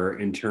smaller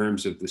in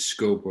terms of the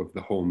scope of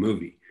the whole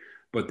movie,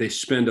 but they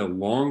spend a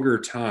longer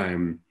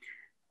time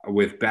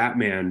with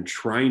Batman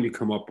trying to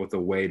come up with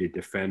a way to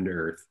defend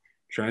Earth,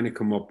 trying to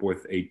come up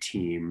with a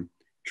team,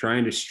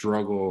 trying to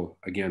struggle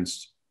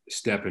against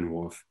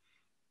Steppenwolf.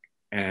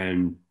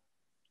 And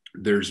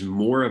there's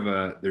more of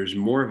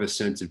a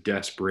sense of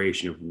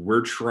desperation of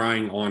we're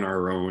trying on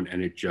our own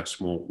and it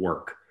just won't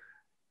work.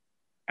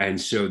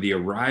 And so the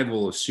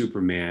arrival of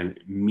Superman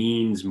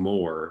means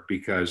more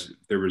because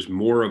there was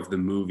more of the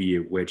movie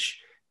at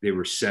which they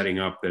were setting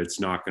up that it's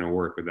not going to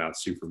work without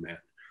Superman.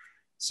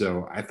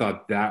 So I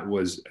thought that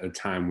was a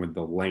time when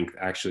the length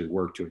actually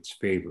worked to its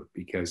favor,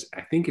 because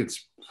I think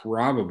it's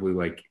probably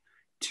like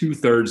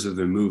 2/3 of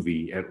the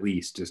movie at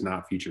least does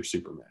not feature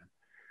Superman.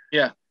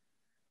 Yeah.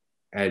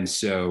 And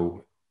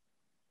so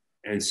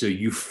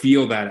you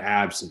feel that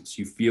absence.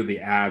 You feel the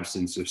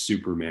absence of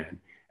Superman.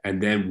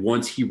 And then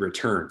once he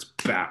returns,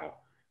 bow,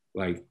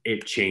 like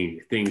it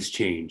changed. Things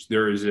changed.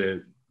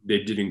 They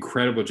did an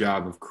incredible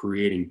job of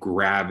creating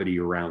gravity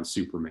around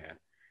Superman.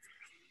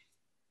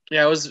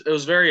 Yeah, it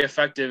was very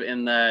effective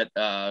in that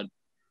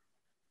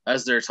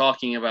as they're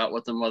talking about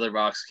what the Mother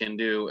Box can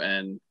do,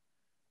 and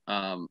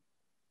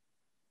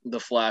the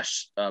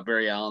Flash,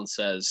 Barry Allen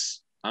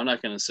says, I'm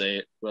not going to say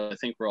it, but I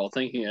think we're all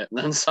thinking it. And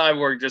then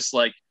Cyborg just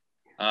like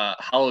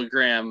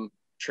hologram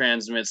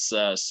transmits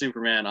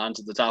Superman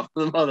onto the top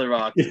of the Mother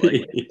Box.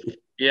 Like,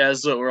 yeah,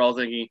 that's what we're all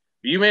thinking.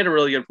 You made a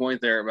really good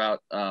point there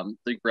about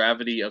the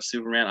gravity of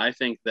Superman. I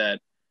think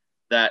that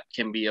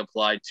can be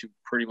applied to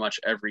pretty much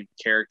every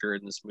character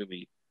in this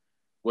movie,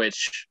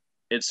 which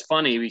it's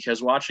funny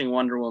because watching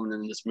Wonder Woman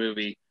in this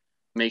movie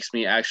makes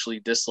me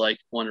actually dislike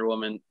Wonder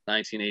Woman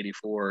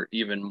 1984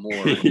 even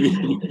more.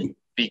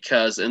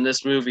 Because in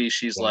this movie,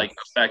 she's like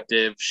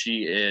effective.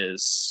 She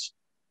is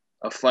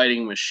a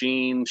fighting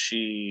machine.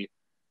 She,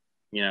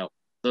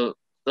 the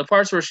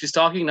parts where she's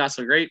talking, not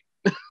so great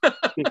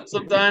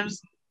sometimes,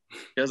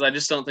 because I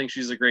just don't think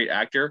she's a great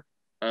actor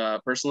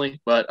personally.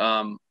 But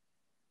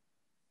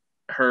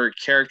her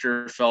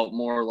character felt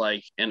more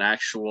like an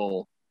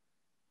actual,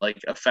 like,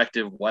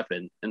 effective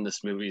weapon in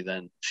this movie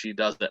than she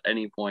does at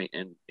any point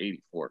in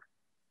 84.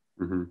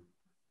 Mm-hmm.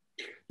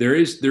 There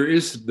is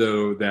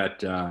though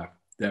that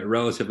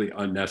relatively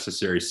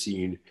unnecessary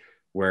scene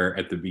where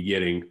at the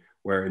beginning,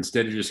 where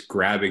instead of just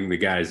grabbing the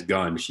guy's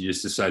gun, she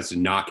just decides to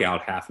knock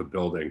out half a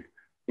building.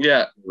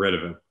 Yeah, Rid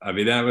of him.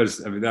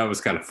 That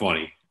was kind of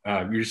funny.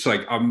 You're just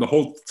like, the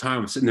whole time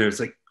I'm sitting there, it's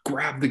like,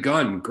 grab the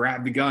gun,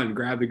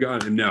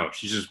 and no,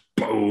 she's just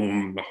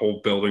boom, the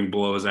whole building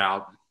blows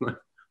out.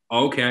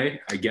 Okay,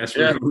 I guess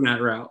we're going that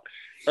route.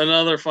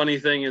 Another funny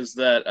thing is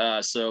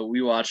that so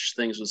we watch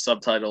things with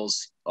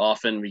subtitles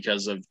often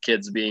because of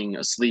kids being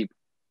asleep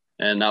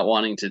and not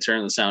wanting to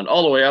turn the sound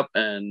all the way up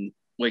and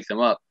wake them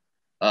up.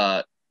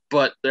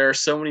 But there are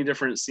so many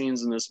different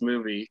scenes in this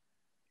movie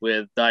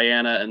with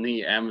Diana and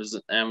the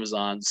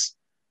Amazons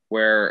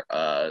where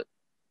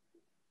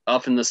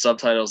up in the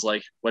subtitles,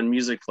 like when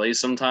music plays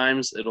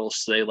sometimes, it'll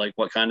say like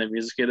what kind of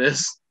music it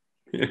is.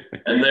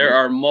 And there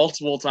are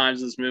multiple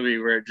times in this movie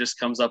where it just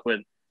comes up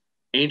with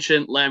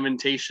ancient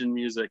lamentation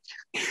music.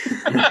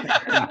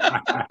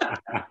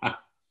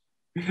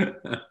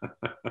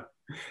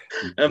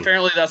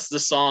 Apparently that's the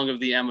song of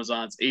the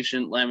Amazons,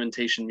 ancient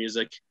lamentation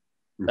music.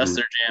 That's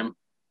their jam.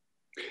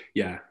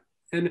 Yeah.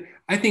 And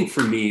I think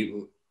for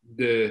me,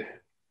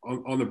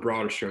 on the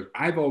broader stroke,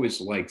 I've always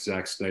liked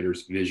Zack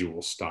Snyder's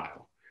visual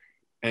style.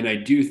 And I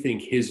do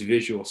think his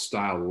visual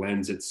style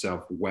lends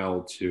itself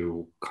well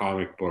to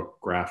comic book,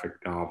 graphic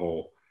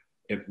novel.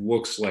 It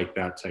looks like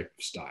that type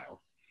of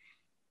style.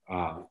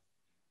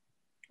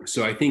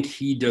 So I think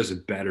he does a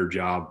better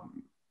job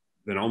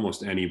than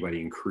almost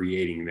anybody in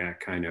creating that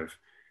kind of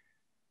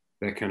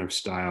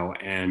style.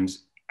 And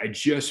I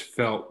just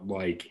felt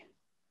like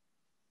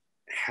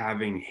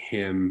having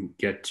him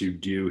get to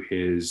do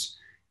his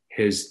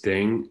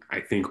thing, I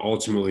think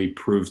ultimately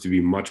proved to be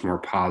much more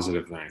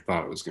positive than I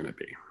thought it was going to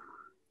be.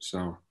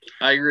 So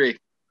I agree.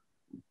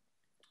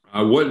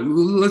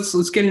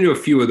 Let's get into a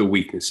few of the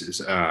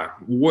weaknesses.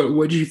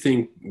 What do you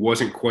think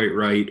wasn't quite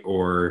right,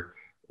 or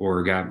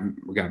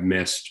got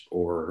missed,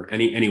 or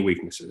any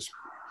weaknesses?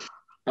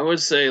 I would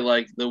say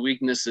like the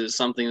weakness is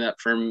something that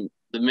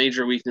the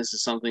major weakness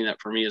is something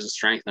that for me is a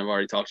strength. I've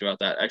already talked about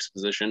that,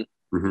 exposition.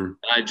 Mm-hmm.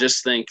 I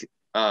just think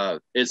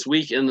it's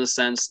weak in the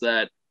sense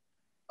that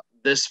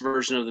this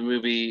version of the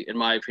movie, in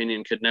my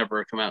opinion, could never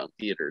have come out in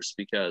theaters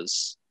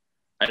because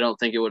I don't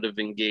think it would have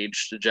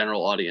engaged the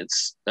general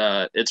audience.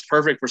 It's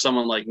perfect for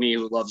someone like me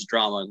who loves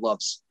drama and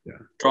loves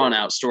drawn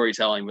out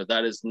storytelling, but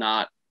that is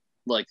not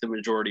like the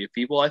majority of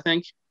people, I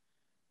think,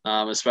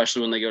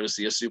 especially when they go to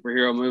see a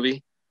superhero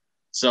movie.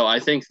 So I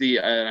think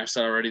and I've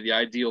said already, the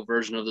ideal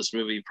version of this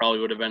movie probably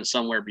would have been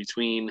somewhere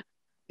between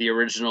the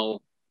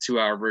original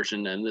 2-hour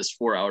version and this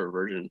 4-hour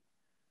version.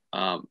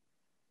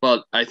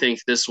 But I think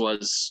this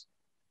was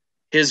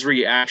his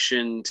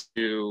reaction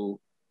to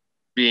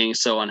being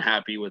so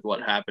unhappy with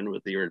what happened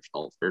with the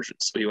original version.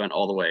 So he went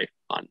all the way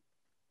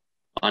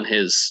on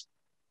his.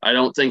 I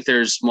don't think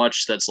there's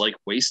much that's like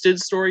wasted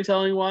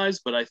storytelling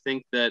wise, but I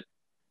think that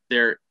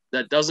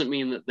that doesn't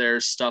mean that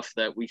there's stuff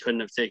that we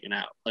couldn't have taken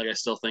out. Like I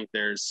still think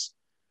there's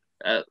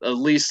at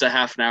least a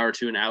half an hour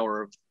to an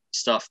hour of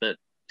stuff that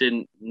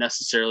didn't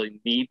necessarily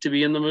need to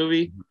be in the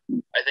movie.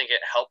 I think it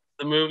helped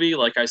the movie.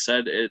 Like I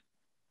said, it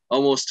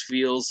almost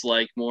feels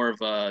like more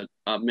of a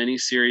mini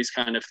series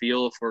kind of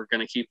feel if we're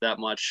going to keep that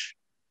much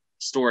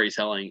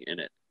storytelling in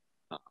it.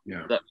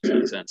 That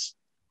makes sense.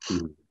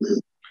 Mm-hmm.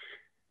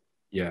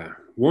 Yeah.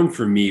 One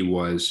for me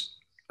was,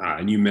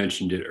 and you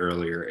mentioned it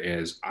earlier,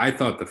 is I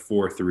thought the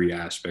 4:3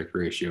 aspect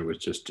ratio was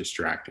just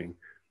distracting.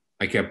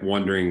 I kept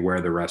wondering where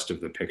the rest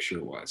of the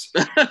picture was.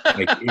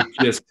 Like it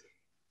just,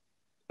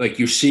 like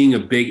you're seeing a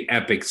big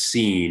epic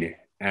scene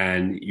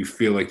and you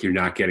feel like you're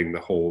not getting the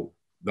whole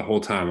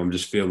time. I'm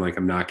just feeling like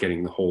I'm not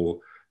getting the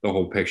whole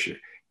picture.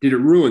 Did it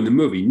ruin the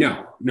movie?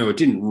 No, it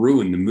didn't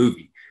ruin the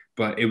movie,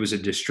 but it was a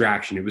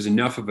distraction. It was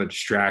enough of a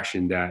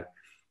distraction that,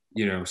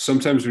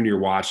 sometimes when you're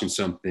watching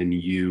something,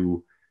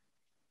 you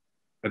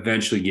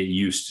eventually get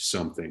used to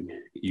something.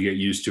 You get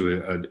used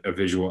to a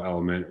visual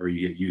element, or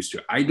you get used to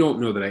it. I don't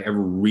know that I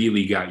ever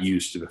really got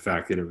used to the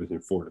fact that it was in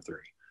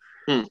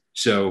 4:3.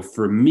 So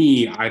for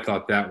me, I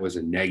thought that was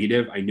a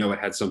negative. I know it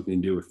had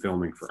something to do with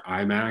filming for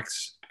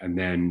IMAX, and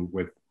then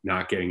with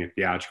not getting a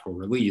theatrical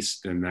release,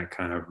 then that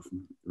kind of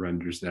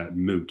renders that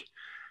moot.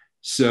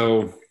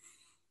 So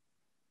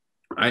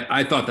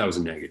I thought that was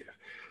a negative.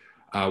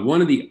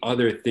 One of the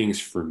other things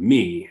for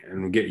me,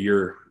 and we'll get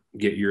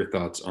your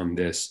thoughts on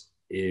this,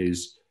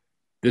 is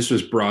this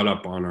was brought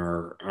up on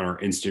our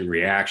instant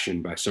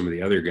reaction by some of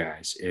the other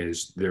guys,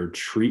 is their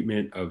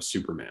treatment of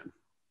Superman.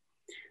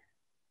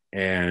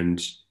 And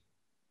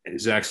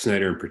Zack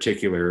Snyder in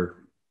particular,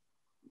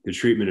 the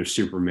treatment of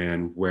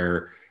Superman,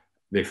 where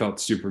they felt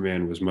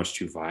Superman was much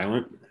too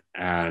violent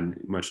and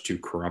much too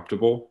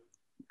corruptible,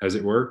 as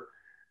it were.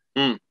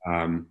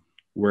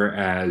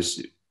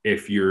 Whereas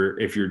if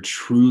you're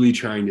truly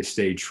trying to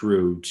stay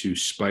true to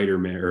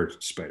Superman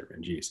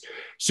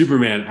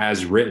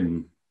as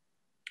written,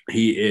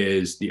 he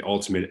is the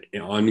ultimate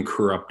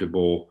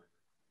uncorruptible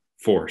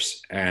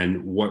force.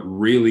 And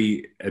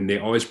they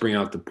always bring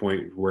out the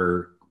point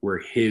where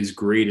his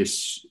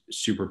greatest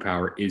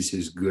superpower is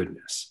his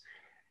goodness.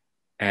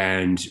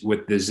 And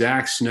with the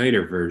Zack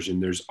Snyder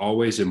version, there's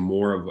always a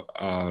more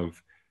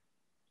of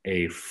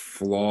a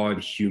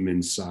flawed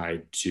human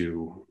side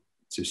to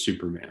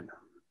Superman.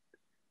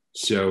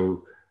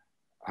 So,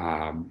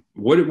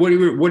 what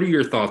are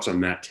your thoughts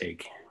on that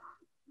take?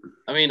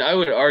 I mean, I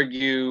would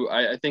argue,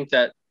 I think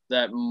that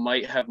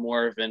might have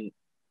more of an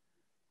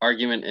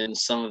argument in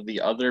some of the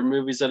other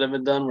movies that have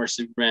been done, where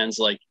Superman's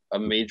like a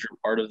major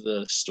part of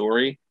the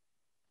story.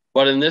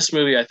 But in this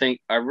movie,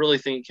 I really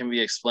think it can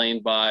be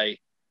explained by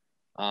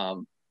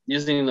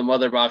using the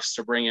mother box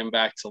to bring him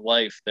back to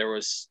life. There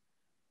was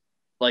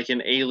like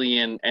an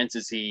alien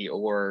entity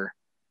or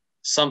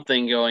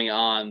something going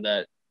on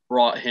that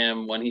brought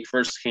him, when he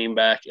first came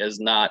back, as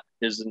not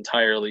his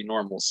entirely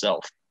normal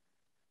self.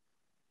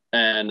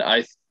 And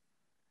I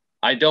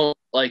don't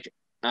like,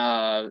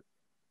 I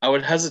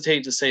would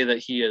hesitate to say that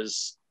he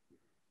is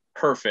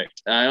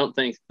perfect. And I don't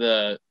think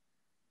the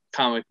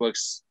comic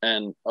books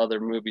and other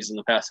movies in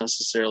the past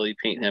necessarily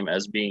paint him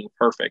as being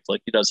perfect.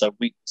 Like, he does have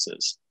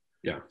weaknesses.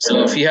 Yeah.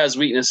 So if he has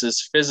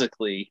weaknesses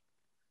physically,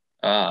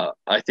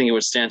 I think it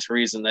would stand to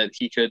reason that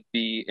he could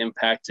be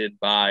impacted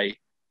by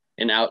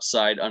an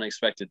outside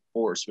unexpected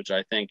force, which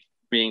I think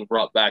being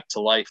brought back to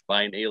life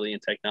by an alien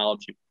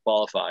technology would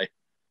qualify.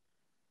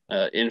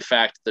 In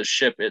fact, the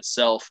ship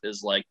itself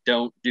is like,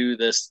 don't do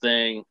this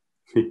thing.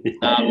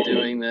 Stop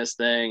doing this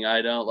thing.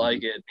 I don't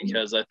like it,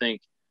 because I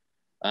think,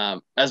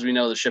 as we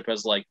know, the ship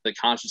has like the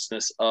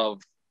consciousness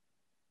of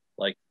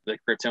like the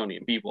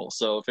Kryptonian people.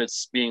 So if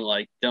it's being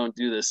like, don't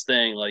do this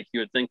thing, like you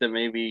would think that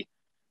maybe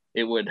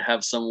it would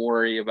have some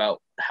worry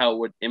about how it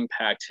would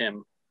impact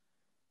him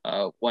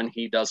when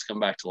he does come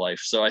back to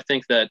life. So I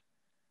think that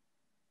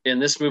in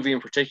this movie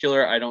in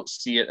particular, I don't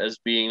see it as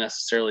being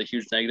necessarily a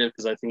huge negative,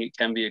 because I think it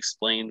can be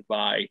explained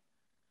by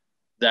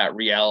that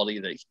reality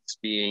that he's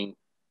being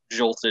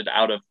jolted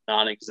out of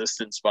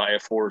non-existence by a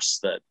force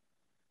that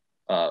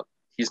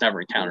he's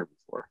never encountered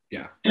before.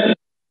 Yeah.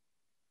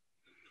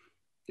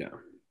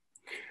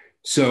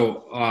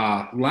 So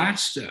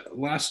last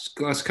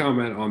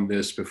comment on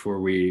this before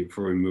we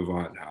move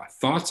on.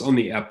 Thoughts on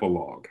the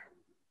epilogue?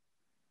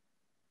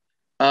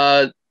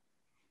 I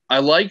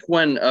like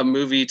when a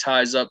movie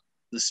ties up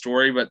the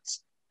story, but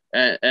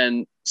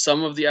and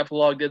some of the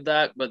epilogue did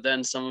that, but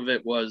then some of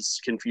it was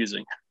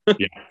confusing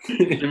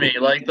to me.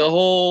 Like the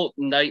whole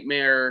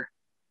nightmare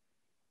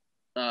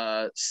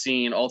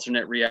scene,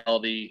 alternate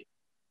reality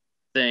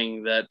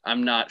thing, that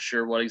I'm not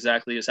sure what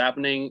exactly is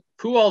happening,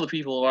 who all the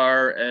people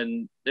are,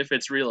 and if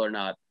it's real or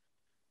not,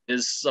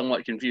 is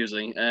somewhat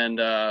confusing. And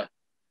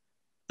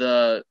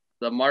the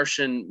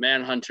Martian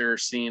Manhunter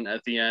scene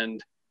at the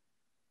end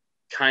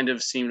kind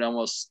of seemed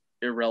almost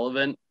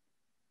irrelevant.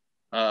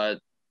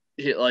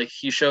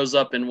 He shows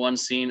up in one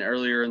scene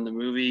earlier in the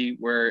movie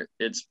where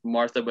it's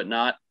Martha but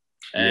not,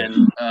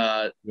 and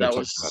that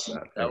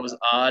was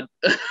odd.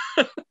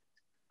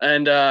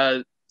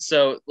 And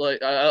so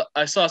like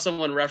I saw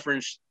someone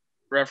reference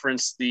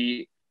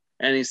the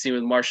ending scene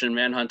with Martian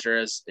Manhunter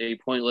as a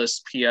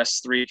pointless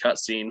PS3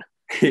 cutscene.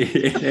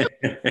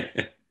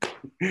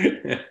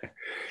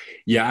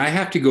 Yeah, I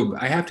have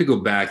to go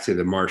back to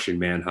the Martian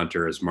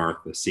Manhunter as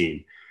Martha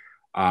scene.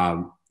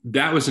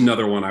 That was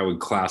another one I would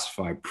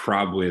classify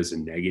probably as a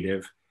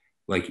negative.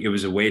 Like, it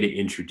was a way to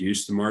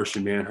introduce the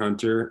Martian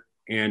Manhunter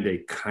and a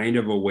kind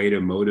of a way to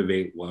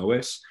motivate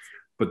Lois.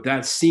 But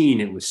that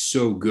scene, it was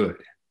so good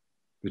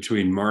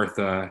between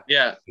Martha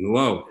and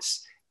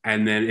Lois.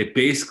 And then it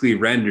basically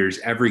renders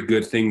every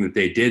good thing that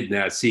they did in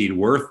that scene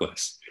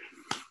worthless.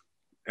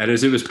 And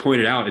as it was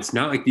pointed out, it's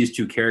not like these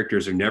two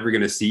characters are never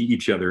going to see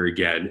each other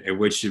again, at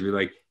which you'd be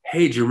like,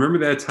 hey, do you remember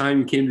that time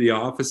you came to the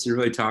office and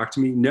really talked to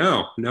me?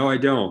 No, I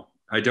don't.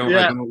 I don't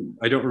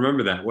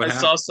remember that. What happened?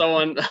 I saw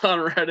someone on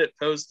Reddit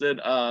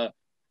posted,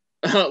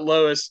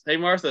 Lois, hey,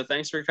 Martha,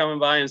 thanks for coming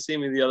by and seeing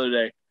me the other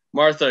day.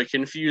 Martha,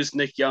 confused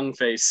Nick Young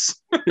face.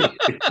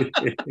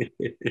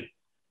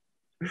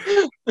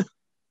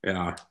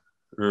 Yeah.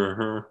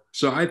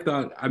 So I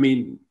thought,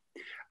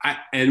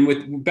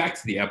 with back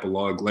to the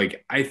epilogue,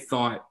 like, I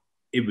thought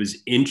it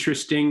was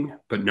interesting,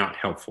 but not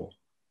helpful.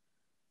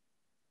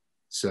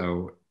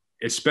 So,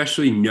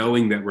 especially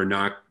knowing that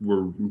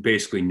we're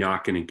basically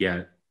not going to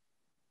get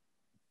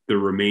the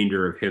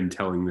remainder of him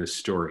telling this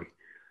story.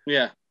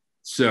 Yeah.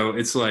 So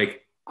it's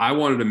like, I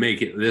wanted to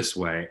make it this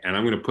way, and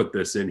I'm going to put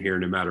this in here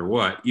no matter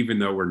what, even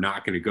though we're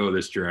not going to go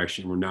this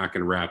direction. We're not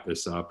going to wrap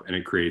this up, and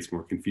it creates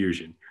more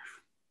confusion.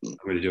 I'm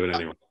going to do it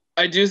anyway.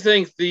 I do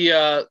think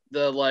the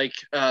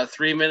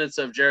 3 minutes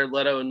of Jared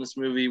Leto in this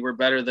movie were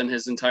better than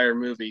his entire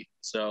movie.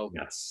 So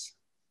yes.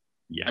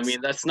 I mean,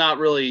 that's not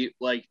really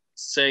like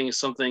saying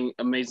something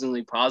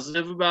amazingly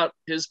positive about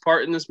his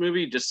part in this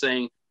movie, just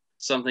saying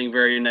something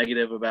very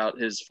negative about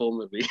his full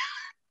movie.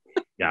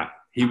 Yeah,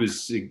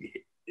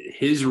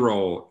 his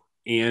role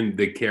and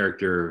the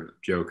character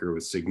Joker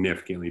was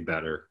significantly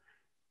better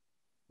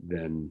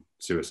than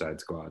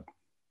Suicide Squad.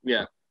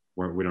 Yeah.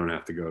 We don't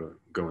have to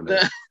go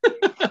into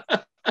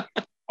that.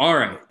 All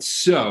right,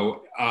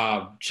 so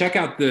check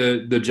out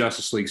the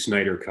Justice League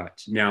Snyder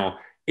cut. Now,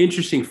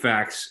 interesting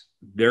facts,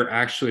 they're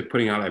actually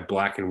putting out a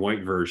black and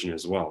white version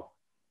as well.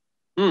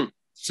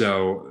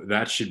 So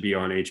that should be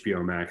on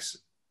HBO Max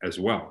as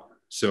well.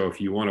 So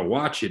if you want to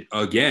watch it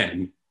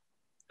again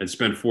and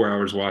spend 4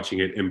 hours watching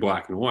it in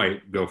black and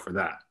white, go for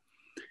that.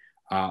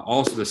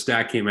 Also, the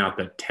stat came out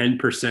that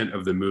 10%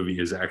 of the movie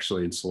is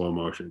actually in slow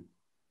motion.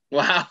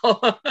 Wow.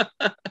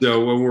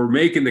 So when we're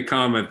making the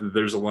comment that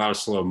there's a lot of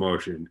slow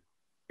motion,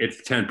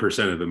 it's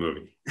 10% of the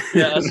movie.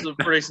 Yeah, that's a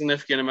pretty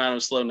significant amount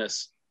of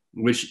slowness.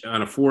 Which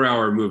on a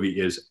 4-hour movie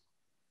is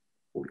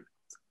 40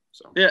 minutes.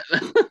 So yeah.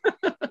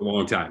 A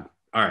long time.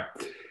 All right.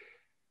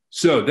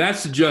 So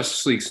that's the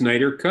Justice League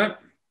Snyder cut.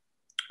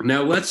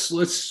 Now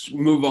let's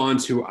move on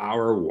to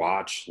our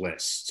watch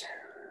list.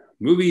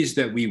 Movies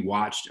that we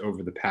watched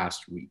over the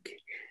past week.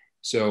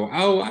 So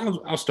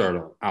I'll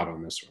start out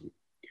on this one.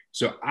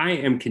 So I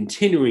am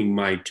continuing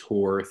my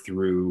tour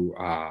through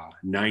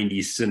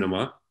 90s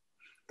cinema.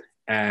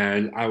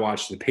 And I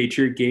watched The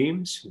Patriot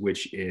Games,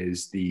 which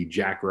is the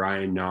Jack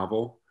Ryan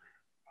novel,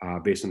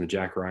 based on the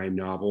Jack Ryan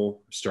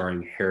novel,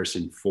 starring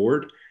Harrison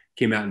Ford.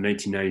 Came out in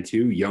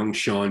 1992. Young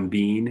Sean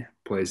Bean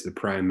plays the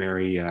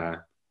primary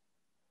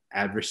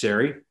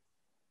adversary.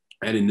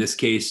 And in this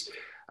case,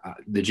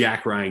 the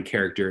Jack Ryan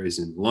character is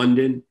in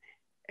London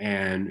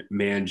and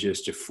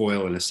manages to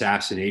foil an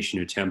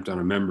assassination attempt on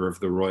a member of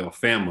the royal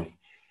family.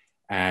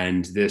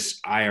 And this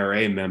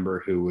IRA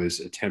member who was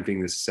attempting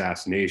this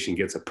assassination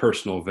gets a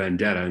personal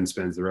vendetta and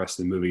spends the rest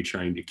of the movie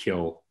trying to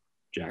kill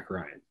Jack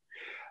Ryan.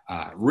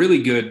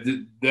 Really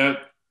good. The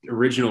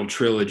original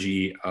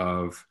trilogy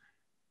of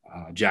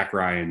Jack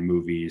Ryan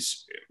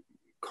movies,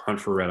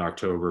 Hunt for Red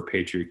October,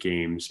 Patriot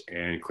Games,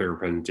 and Clear and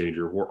Present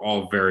Danger, were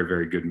all very,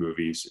 very good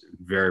movies,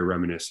 very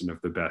reminiscent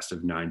of the best of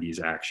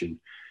 90s action.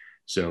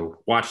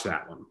 So watch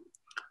that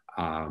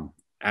one.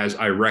 As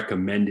I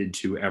recommended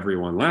to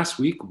everyone last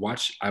week,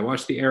 I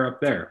watched The Air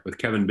Up There with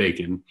Kevin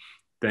Bacon.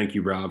 Thank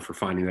you, Rob, for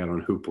finding that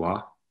on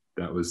Hoopla.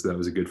 That was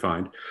a good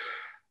find.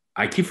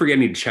 I keep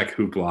forgetting to check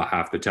Hoopla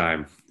half the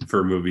time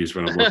for movies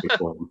when I'm looking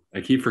for them.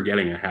 I keep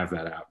forgetting I have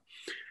that out.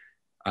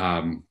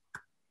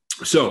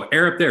 So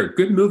Air Up There,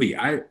 good movie.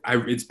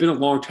 It's been a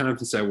long time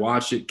since I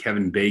watched it.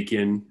 Kevin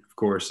Bacon, of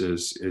course,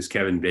 is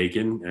Kevin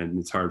Bacon, and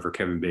it's hard for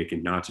Kevin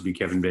Bacon not to be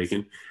Kevin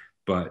Bacon,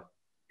 but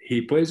he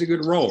plays a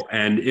good role.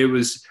 And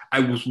I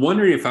was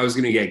wondering if I was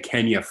going to get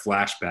Kenya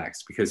flashbacks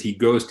because he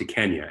goes to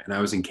Kenya, and I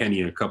was in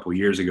Kenya a couple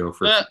years ago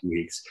for a few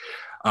weeks.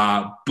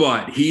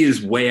 But he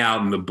is way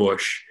out in the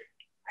bush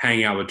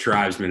hanging out with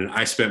tribesmen, and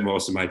I spent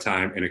most of my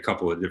time in a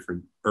couple of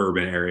different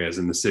urban areas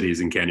in the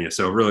cities in Kenya.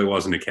 So it really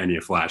wasn't a Kenya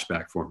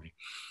flashback for me.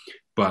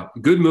 But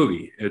good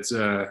movie. It's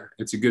a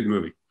good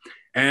movie.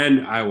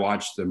 And I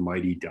watched The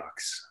Mighty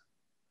Ducks.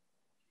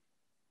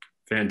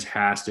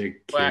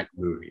 Fantastic kid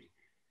movie.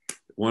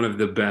 One of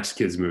the best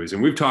kids movies.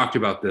 And we've talked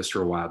about this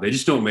for a while. They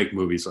just don't make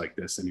movies like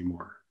this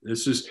anymore.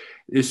 This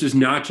is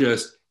not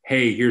just,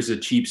 hey, here's a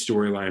cheap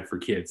storyline for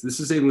kids. This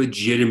is a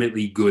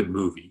legitimately good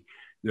movie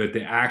that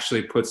they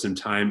actually put some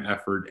time,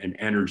 effort, and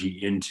energy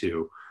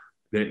into.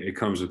 That it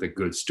comes with a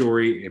good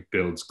story. It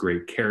builds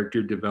great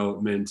character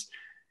development.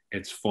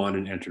 It's fun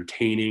and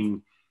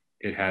entertaining.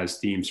 It has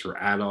themes for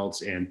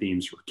adults and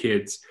themes for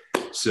kids.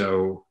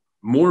 So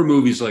more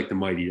movies like The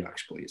Mighty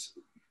Ducks, please.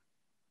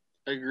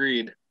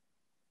 Agreed.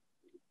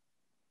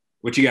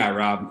 What you got,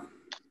 Rob?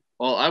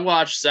 Well, I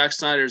watched Zack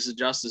Snyder's The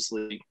Justice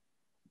League.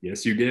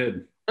 Yes, you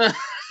did. But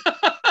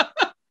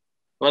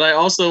I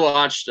also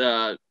watched,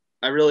 I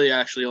really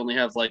actually only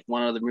have like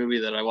one other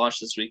movie that I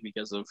watched this week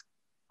because of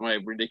my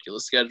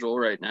ridiculous schedule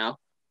right now.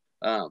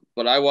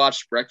 But I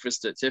watched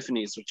Breakfast at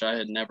Tiffany's, which I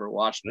had never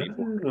watched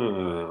before.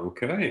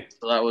 Okay.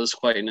 So that was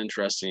quite an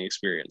interesting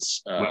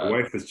experience. My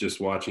wife is just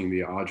watching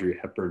the Audrey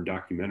Hepburn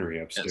documentary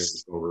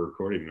upstairs while we're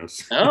recording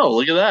this. Oh,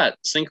 look at that.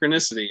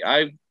 Synchronicity.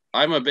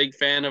 I'm a big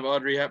fan of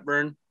Audrey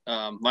Hepburn.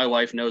 My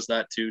wife knows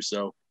that too,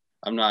 so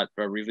I'm not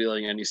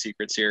revealing any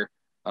secrets here.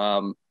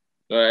 But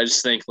I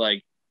just think,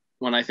 like,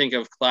 when I think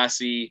of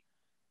classy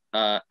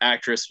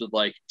actress with,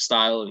 like,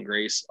 style and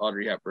grace,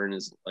 Audrey Hepburn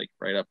is, like,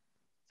 right up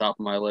top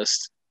of my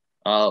list.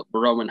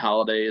 Roman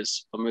Holiday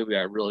is a movie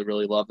I really,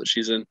 really love that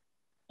she's in.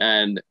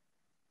 And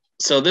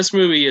so this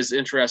movie is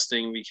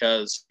interesting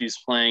because she's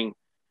playing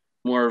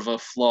more of a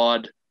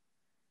flawed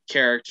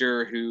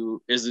character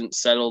who isn't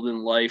settled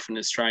in life and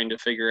is trying to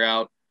figure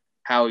out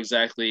how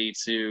exactly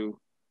to,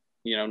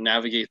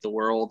 navigate the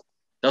world.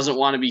 Doesn't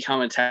want to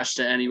become attached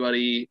to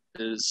anybody,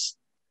 is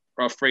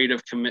afraid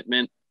of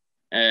commitment,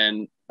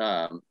 and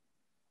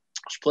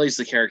she plays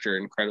the character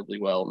incredibly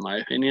well, in my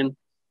opinion.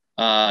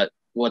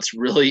 What's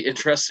really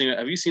interesting,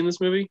 have you seen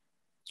this movie?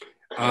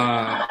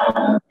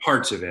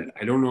 Parts of it.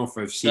 I don't know if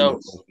I've seen the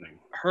whole thing.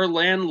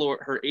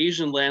 Her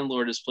Asian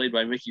landlord is played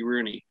by Mickey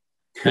Rooney.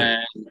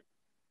 And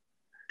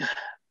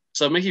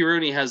so Mickey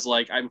Rooney has,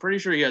 like, I'm pretty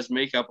sure he has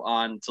makeup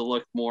on to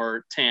look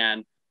more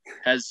tan,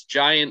 has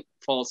giant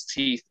false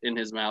teeth in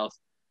his mouth,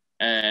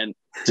 and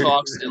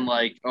talks in,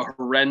 like, a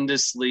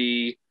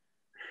horrendously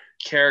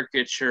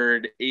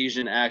caricatured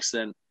Asian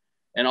accent.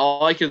 And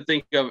all I could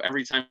think of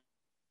every time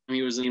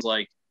he was in,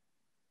 like,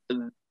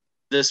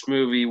 this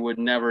movie would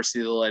never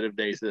see the light of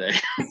day today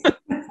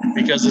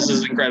because this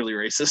is incredibly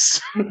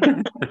racist.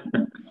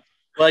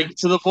 Like,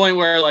 to the point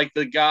where, like,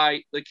 the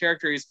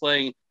character he's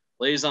playing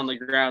lays on the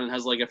ground and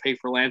has, like, a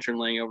paper lantern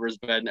laying over his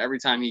bed, and every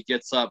time he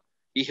gets up,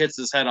 he hits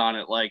his head on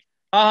it, like,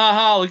 ha ha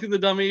ha, look at the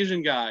dumb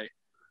Asian guy.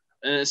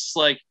 And it's just,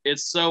 like,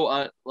 it's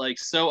so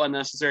so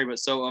unnecessary, but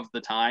so of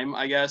the time,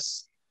 I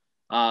guess.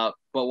 But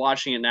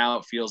watching it now,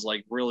 it feels,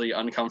 like, really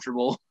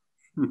uncomfortable.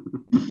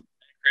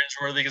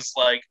 Cringeworthy. It's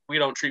like, we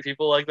don't treat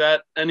people like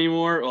that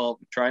anymore. Well,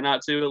 try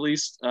not to, at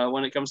least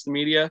when it comes to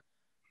media.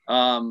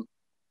 But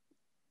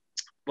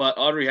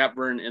Audrey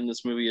Hepburn in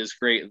this movie is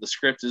great. The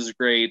script is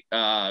great.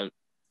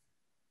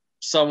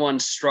 Someone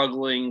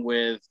struggling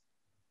with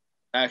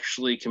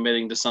actually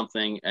committing to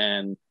something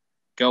and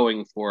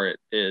going for it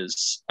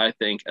is, I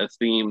think, a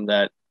theme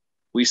that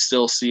we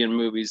still see in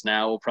movies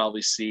now. We'll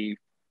probably see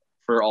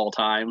for all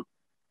time.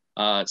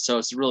 So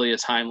it's really a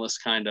timeless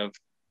kind of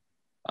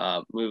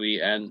movie.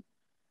 And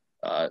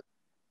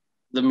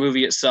the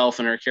movie itself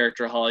and her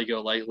character Holly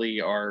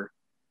Golightly are,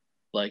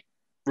 like,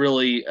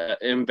 really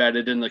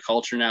embedded in the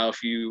culture now.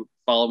 If you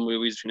follow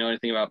movies, if you know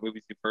anything about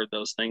movies, you've heard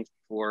those things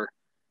before.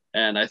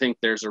 And I think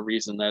there's a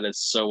reason that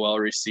it's so well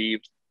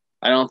received.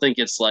 I don't think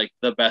it's like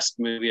the best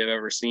movie I've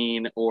ever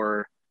seen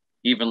or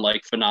even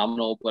like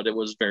phenomenal, but it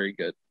was very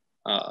good.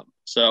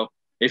 So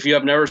if you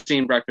have never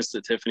seen Breakfast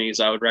at Tiffany's,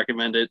 I would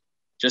recommend it.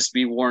 Just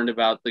be warned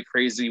about the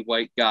crazy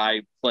white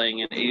guy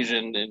playing an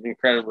Asian in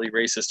incredibly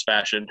racist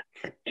fashion.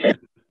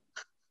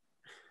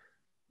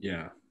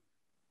 Yeah.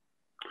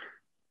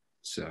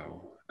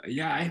 So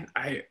yeah,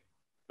 I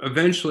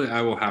eventually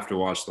I will have to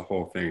watch the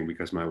whole thing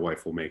because my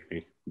wife will make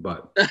me.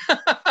 But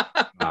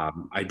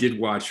I did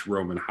watch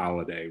Roman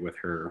Holiday with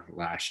her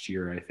last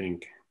year, I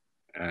think,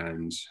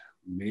 and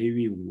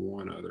maybe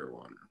one other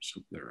one or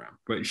something around.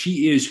 But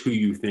she is who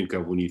you think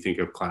of when you think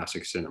of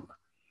classic cinema.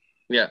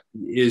 Yeah,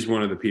 she is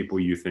one of the people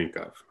you think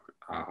of.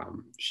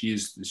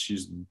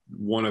 She's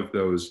one of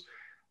those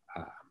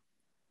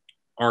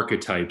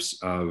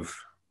archetypes of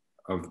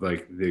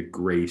like the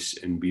grace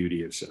and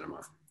beauty of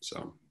cinema.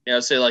 So yeah,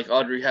 I'd say like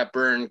Audrey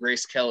Hepburn,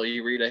 Grace Kelly,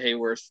 Rita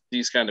Hayworth,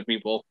 these kind of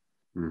people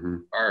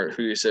are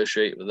who you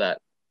associate with that.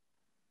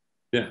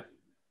 Yeah.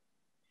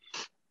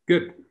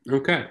 Good.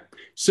 Okay.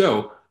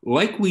 So,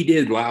 like we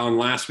did on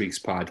last week's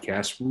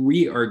podcast,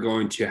 we are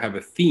going to have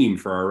a theme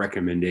for our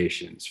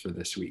recommendations for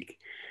this week.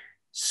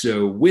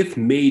 So, with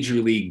Major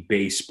League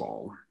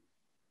Baseball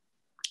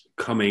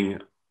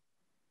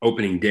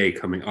opening day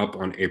coming up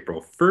on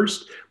April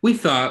 1st, we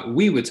thought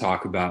we would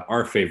talk about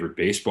our favorite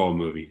baseball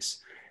movies.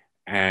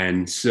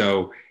 And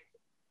so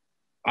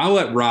I'll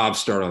let Rob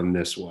start on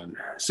this one.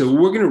 So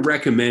we're going to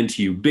recommend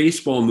to you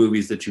baseball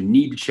movies that you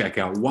need to check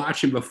out.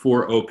 Watch them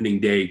before opening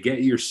day.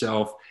 Get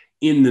yourself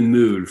in the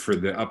mood for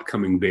the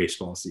upcoming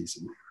baseball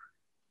season.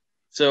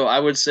 So I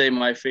would say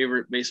my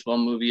favorite baseball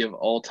movie of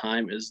all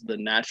time is The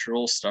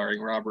Natural,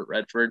 starring Robert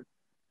Redford.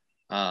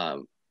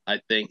 I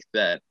think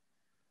that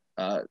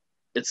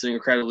it's an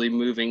incredibly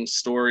moving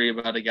story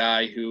about a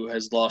guy who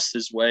has lost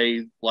his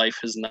way. Life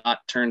has not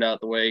turned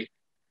out the way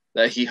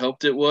that he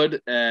hoped it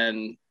would.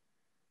 And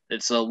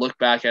it's a look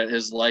back at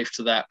his life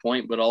to that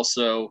point, but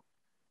also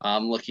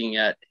looking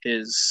at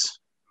his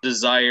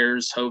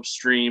desires, hopes,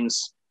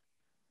 dreams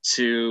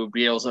to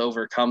be able to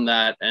overcome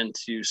that and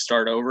to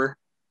start over.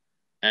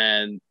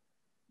 And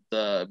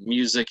the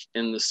music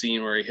in the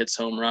scene where he hits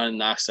home run and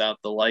knocks out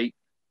the light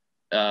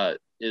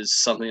is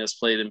something that's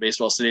played in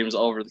baseball stadiums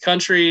all over the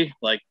country.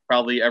 Like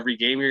probably every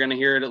game you're going to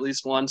hear it at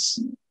least once,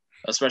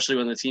 especially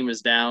when the team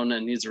is down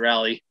and needs a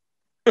rally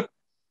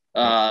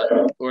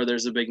or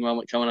there's a big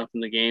moment coming up in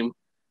the game.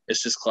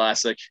 It's just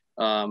classic.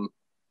 Robert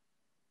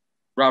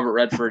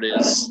Redford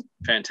is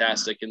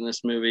fantastic in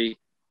this movie,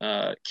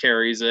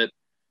 carries it,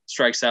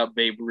 strikes out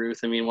Babe Ruth.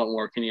 I mean, what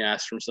more can you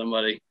ask from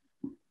somebody?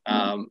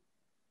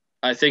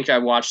 I think I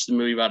watched the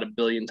movie about 1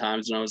 billion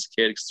times when I was a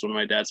kid because it's one of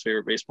my dad's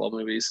favorite baseball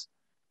movies.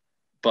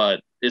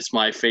 But it's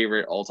my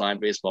favorite all-time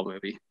baseball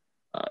movie,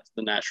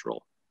 The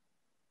Natural.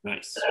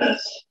 Nice.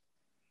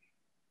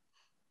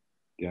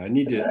 Yeah, I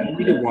need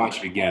to watch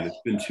it again. It's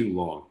been too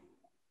long.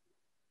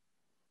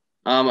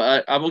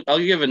 I'll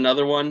give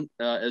another one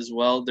as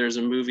well. There's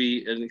a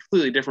movie in a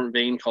completely different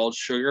vein called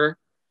Sugar,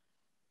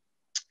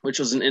 which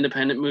was an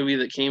independent movie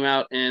that came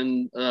out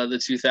in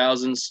the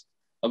 2000s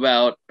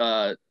about,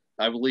 I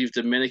believe,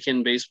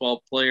 Dominican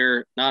baseball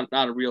player.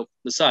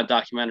 It's not a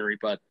documentary,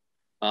 but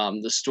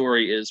the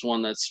story is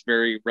one that's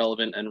very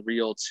relevant and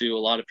real to a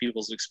lot of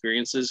people's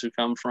experiences who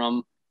come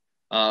from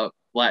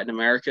Latin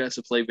America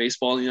to play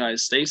baseball in the United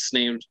States,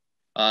 named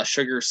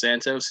Sugar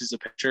Santos. He's a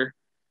pitcher,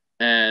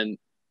 and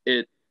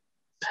it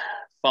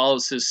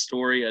follows his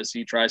story as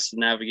he tries to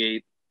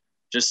navigate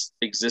just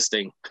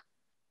existing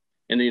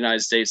in the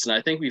United States. And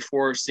I think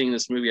before seeing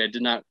this movie, I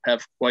did not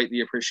have quite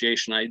the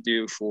appreciation I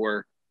do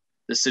for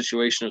the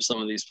situation of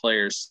some of these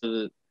players.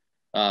 So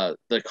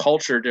the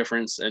culture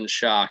difference and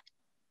shock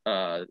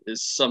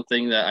is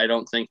something that I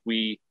don't think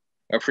we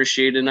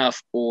appreciate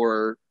enough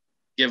or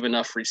give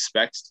enough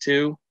respect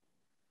to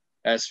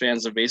as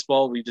fans of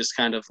baseball. We just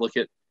kind of look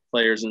at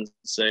players and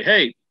say,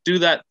 hey, do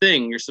that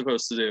thing you're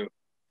supposed to do.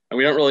 And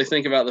we don't really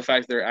think about the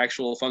fact they're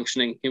actual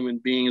functioning human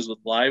beings with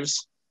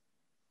lives.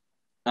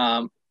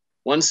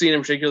 One scene in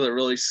particular that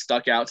really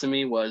stuck out to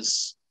me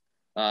was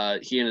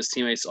he and his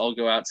teammates all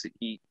go out to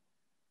eat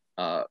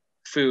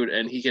food,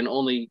 and he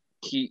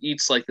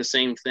eats like the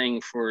same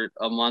thing for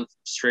a month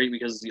straight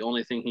because it's the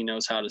only thing he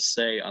knows how to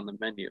say on the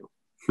menu.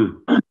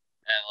 And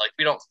like,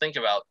 we don't think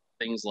about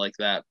things like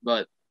that,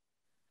 but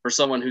for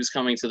someone who's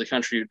coming to the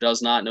country who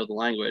does not know the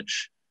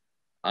language,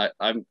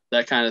 I'm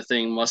that kind of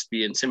thing must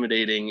be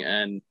intimidating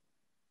and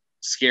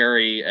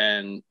scary,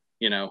 and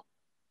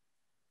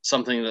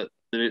something that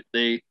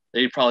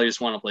they probably just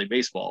want to play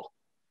baseball.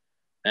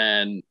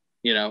 And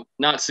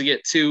not to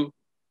get too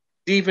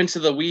deep into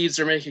the weeds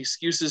or make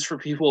excuses for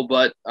people,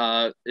 but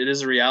it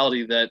is a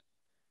reality that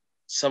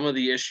some of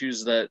the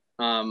issues that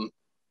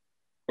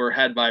were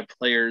had by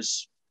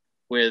players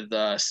with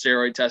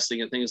steroid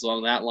testing and things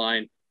along that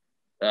line,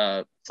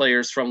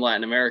 players from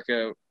Latin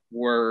America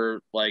were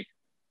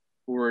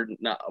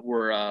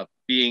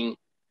being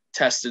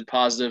tested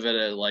positive at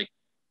a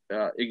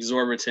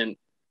exorbitant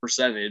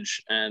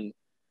percentage, and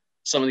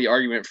some of the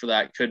argument for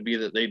that could be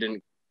that they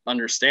didn't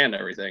understand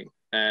everything.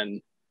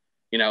 And,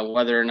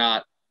 whether or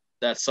not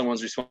that's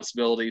someone's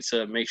responsibility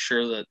to make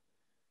sure that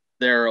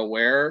they're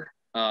aware.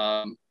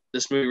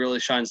 This movie really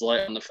shines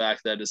light on the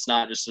fact that it's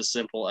not just as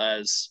simple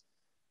as,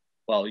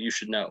 well, you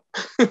should know,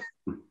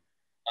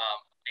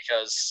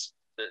 because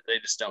they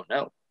just don't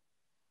know.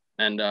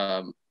 And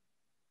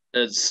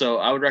so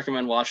I would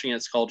recommend watching it.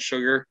 It's called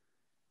Sugar.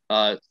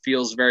 It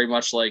feels very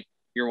much like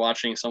you're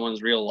watching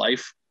someone's real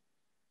life,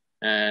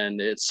 and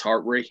it's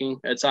heartbreaking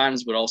at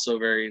times, but also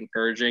very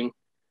encouraging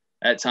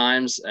at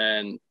times,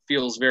 and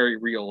feels very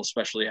real,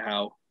 especially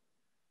how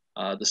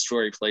the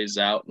story plays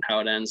out and how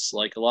it ends.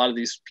 Like, a lot of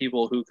these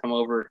people who come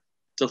over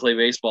to play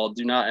baseball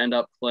do not end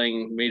up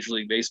playing Major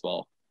League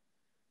Baseball.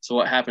 So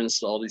what happens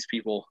to all these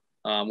people?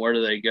 Where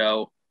do they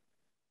go?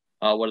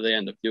 What do they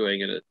end up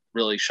doing? And it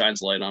really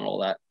shines light on all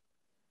that.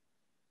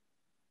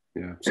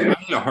 Yeah. So I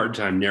had a hard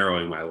time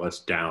narrowing my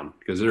list down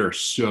because there are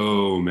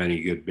so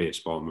many good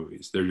baseball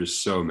movies. There are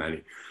just so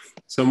many.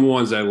 Some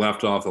ones I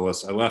left off the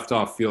list. I left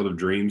off Field of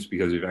Dreams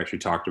because we've actually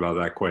talked about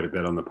that quite a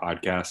bit on the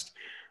podcast.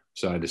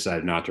 So I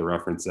decided not to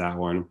reference that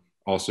one.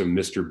 Also,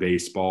 Mr.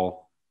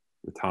 Baseball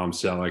with Tom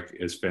Selleck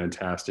is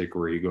fantastic,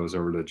 where he goes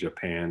over to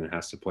Japan and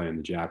has to play in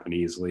the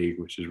Japanese league,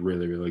 which is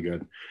really, really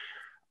good.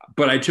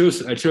 But I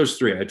chose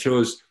three. I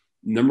chose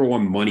number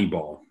one,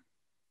 Moneyball.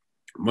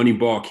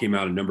 Moneyball came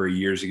out a number of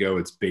years ago.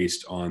 It's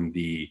based on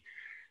the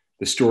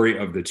story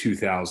of the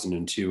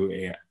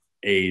 2002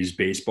 A's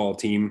baseball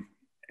team.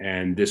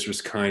 And this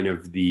was kind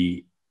of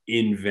the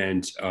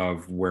invent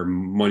of where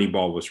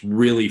Moneyball was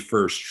really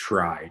first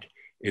tried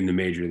in the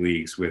major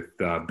leagues with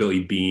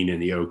Billy Beane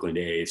and the Oakland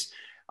A's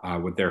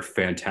with their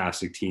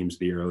fantastic teams of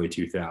the early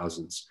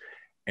 2000s.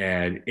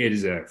 And it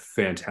is a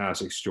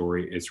fantastic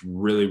story. It's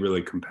really,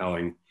 really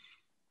compelling.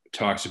 It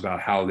talks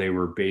about how they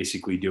were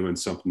basically doing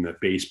something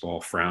that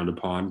baseball frowned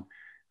upon,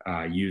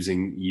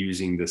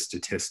 using the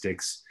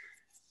statistics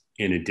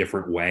in a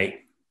different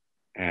way,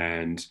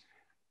 and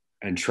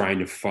trying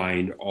to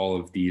find all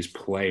of these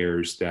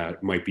players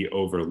that might be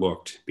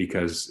overlooked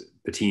because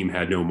the team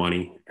had no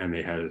money and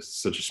they had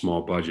such a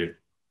small budget.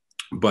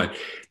 But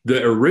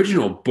the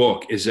original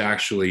book is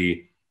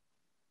actually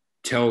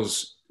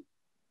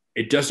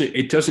it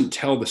doesn't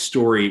tell the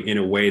story in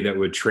a way that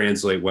would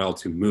translate well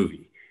to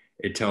movie.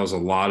 It tells a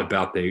lot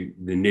about the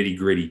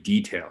nitty-gritty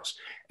details.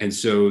 And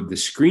so the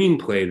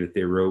screenplay that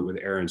they wrote with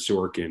Aaron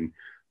Sorkin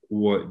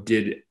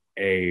did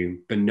a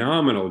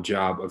phenomenal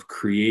job of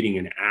creating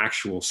an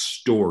actual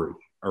story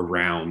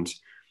around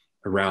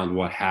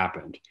what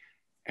happened.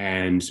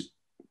 And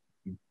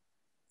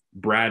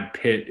Brad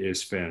Pitt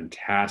is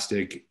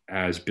fantastic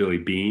as Billy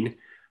Beane,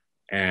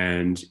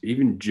 and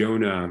even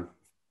Jonah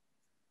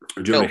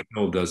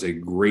Hill does a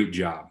great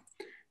job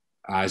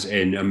as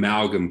an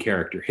amalgam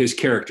character. His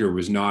character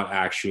was not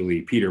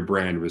actually Peter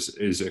Brand,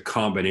 is a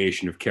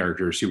combination of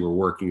characters who were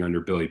working under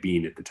Billy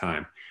Beane at the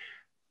time.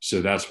 So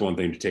that's one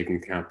thing to take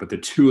into account. But the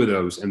two of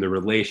those and the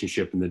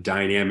relationship and the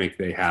dynamic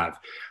they have,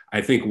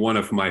 I think one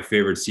of my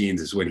favorite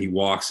scenes is when he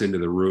walks into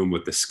the room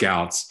with the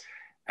scouts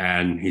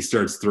and he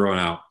starts throwing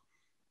out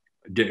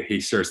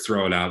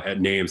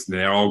at names, and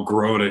they're all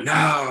groaning,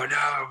 no,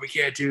 we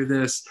can't do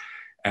this.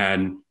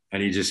 And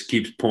he just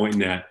keeps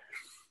pointing at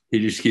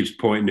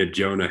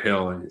Jonah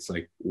Hill, and it's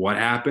like, what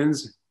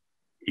happens?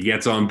 He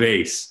gets on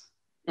base.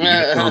 He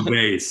gets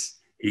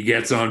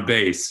on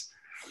base.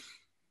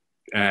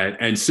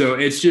 And so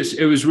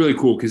it was really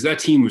cool because that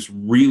team was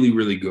really,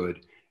 really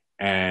good.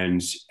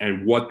 And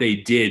what they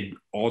did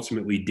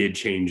ultimately did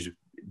change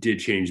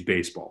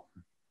baseball.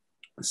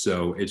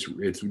 So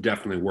it's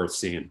definitely worth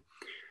seeing.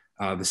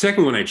 The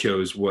second one I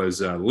chose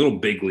was Little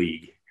Big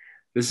League.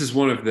 This is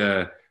one of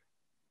the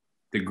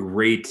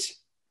great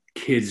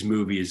kids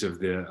movies of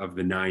the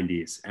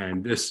 90s.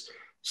 And this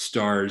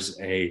stars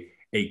a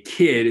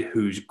kid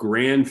whose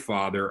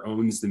grandfather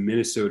owns the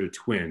Minnesota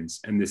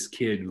Twins. And this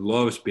kid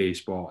loves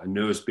baseball and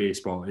knows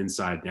baseball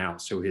inside and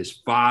out. So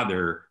his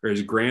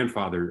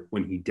grandfather,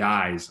 when he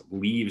dies,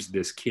 leaves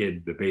this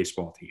kid the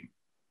baseball team.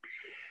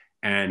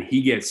 And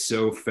he gets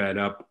so fed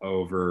up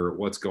over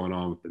what's going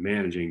on with the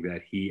managing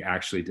that he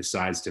actually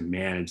decides to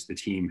manage the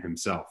team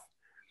himself.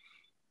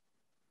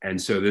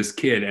 And so this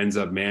kid ends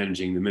up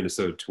managing the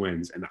Minnesota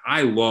Twins. And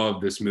I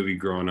love this movie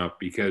growing up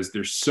because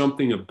there's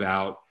something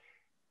about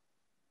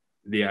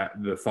the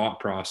thought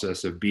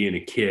process of being a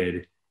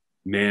kid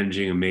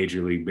managing a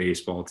Major League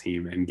Baseball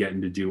team and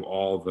getting to do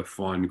all the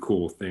fun,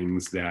 cool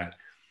things that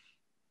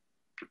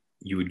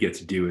you would get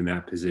to do in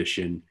that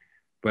position.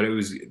 But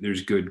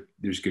there's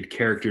good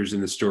characters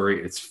in the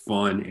story. It's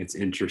fun. It's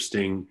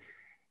interesting.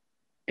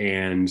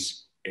 And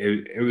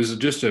it was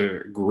just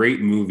a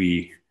great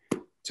movie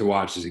to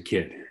watch as a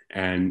kid.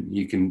 And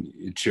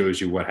it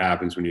shows you what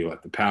happens when you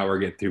let the power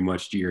get too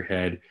much to your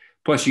head.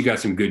 Plus you got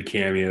some good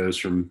cameos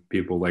from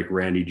people like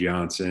Randy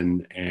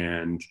Johnson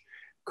and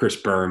Chris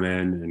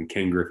Berman and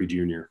Ken Griffey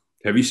Jr.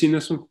 Have you seen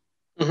this one?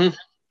 Mm-hmm.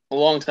 A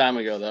long time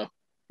ago, though.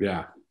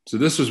 Yeah. So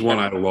this was one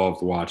I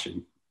loved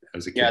watching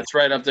as a kid. Yeah, it's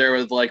right up there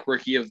with like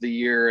Rookie of the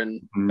Year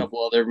and a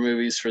couple other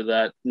movies for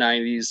that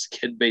 90s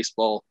kid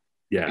baseball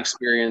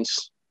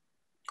experience.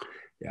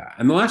 Yeah.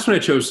 And the last one I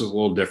chose was a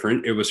little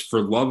different. It was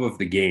For Love of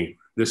the Game.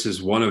 This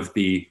is one of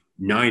the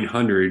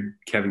 900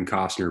 Kevin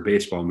Costner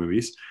baseball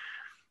movies.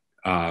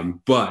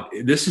 But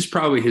this is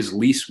probably his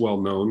least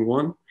well-known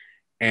one.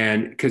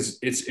 And because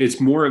it's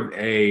more of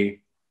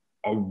a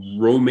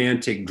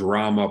romantic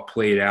drama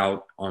played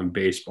out on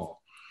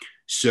baseball.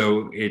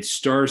 So it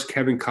stars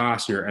Kevin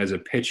Costner as a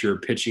pitcher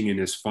pitching in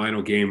his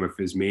final game of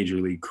his major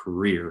league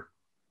career.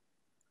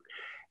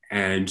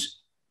 And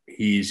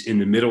he's in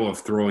the middle of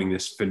throwing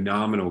this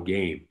phenomenal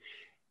game.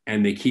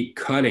 And they keep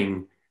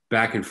cutting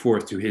back and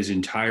forth to his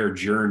entire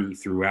journey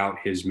throughout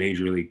his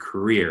major league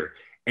career.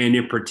 And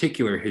in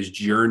particular, his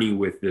journey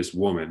with this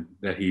woman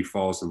that he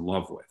falls in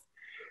love with.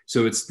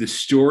 So it's the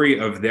story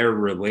of their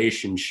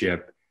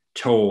relationship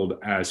told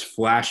as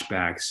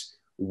flashbacks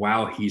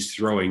while he's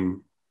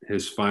throwing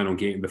his final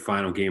game, the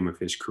final game of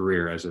his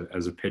career as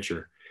a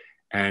pitcher.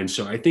 And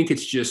so I think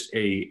it's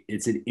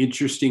an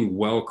interesting,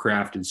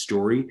 well-crafted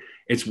story.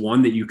 It's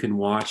one that you can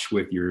watch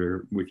with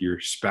your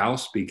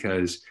spouse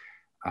because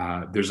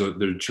there's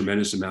a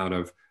tremendous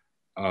amount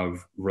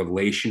of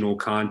relational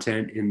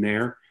content in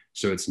there.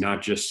 So it's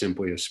not just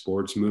simply a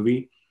sports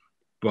movie,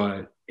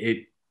 but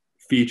it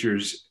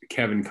features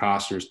Kevin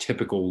Costner's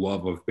typical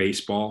love of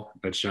baseball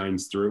that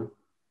shines through.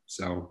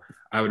 So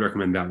I would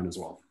recommend that one as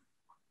well.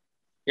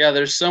 Yeah,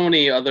 there's so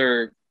many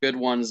other good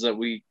ones that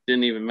we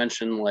didn't even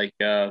mention, like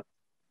The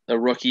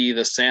Rookie,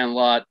 The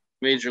Sandlot,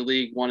 Major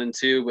League 1 and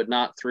 2, but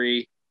not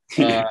 3.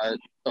 The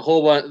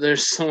whole one.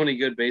 There's so many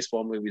good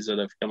baseball movies that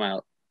have come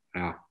out.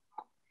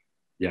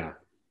 Yeah.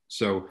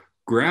 So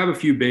grab a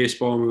few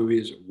baseball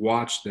movies,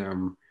 watch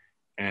them,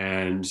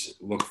 and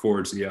look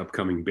forward to the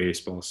upcoming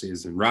baseball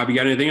season. Rob, you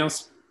got anything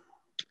else?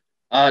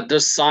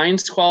 Does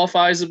Signs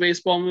qualify as a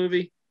baseball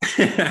movie?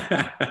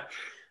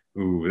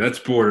 Ooh, that's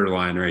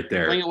borderline right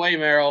there. Swing away,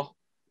 Merrill.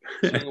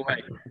 Swing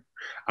away.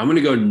 I'm going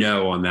to go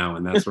no on that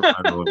one. That's what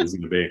my vote is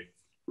going to be.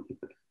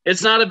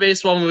 It's not a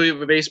baseball movie,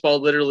 but baseball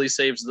literally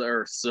saves the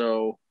earth.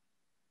 So,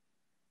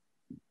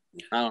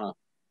 I don't know.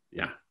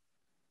 Yeah.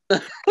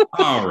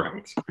 All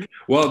right.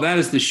 Well, that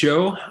is the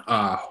show.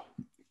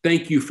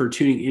 Thank you for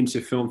tuning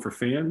into Film for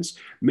Fans.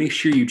 Make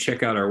sure you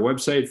check out our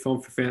website,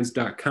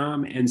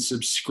 filmforfans.com, and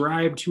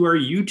subscribe to our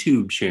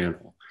YouTube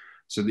channel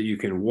so that you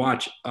can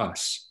watch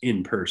us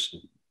in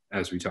person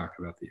as we talk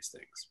about these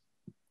things.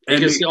 You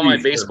can see all my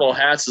baseball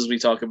hats as we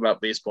talk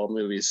about baseball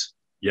movies.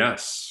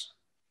 Yes.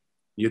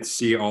 You get to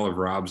see all of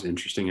Rob's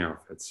interesting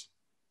outfits.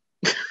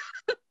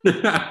 Who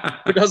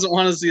doesn't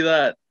want to see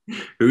that?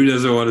 Who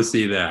doesn't want to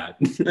see that?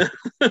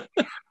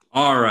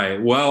 All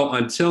right. Well,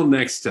 until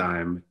next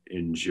time,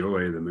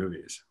 enjoy the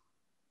movies.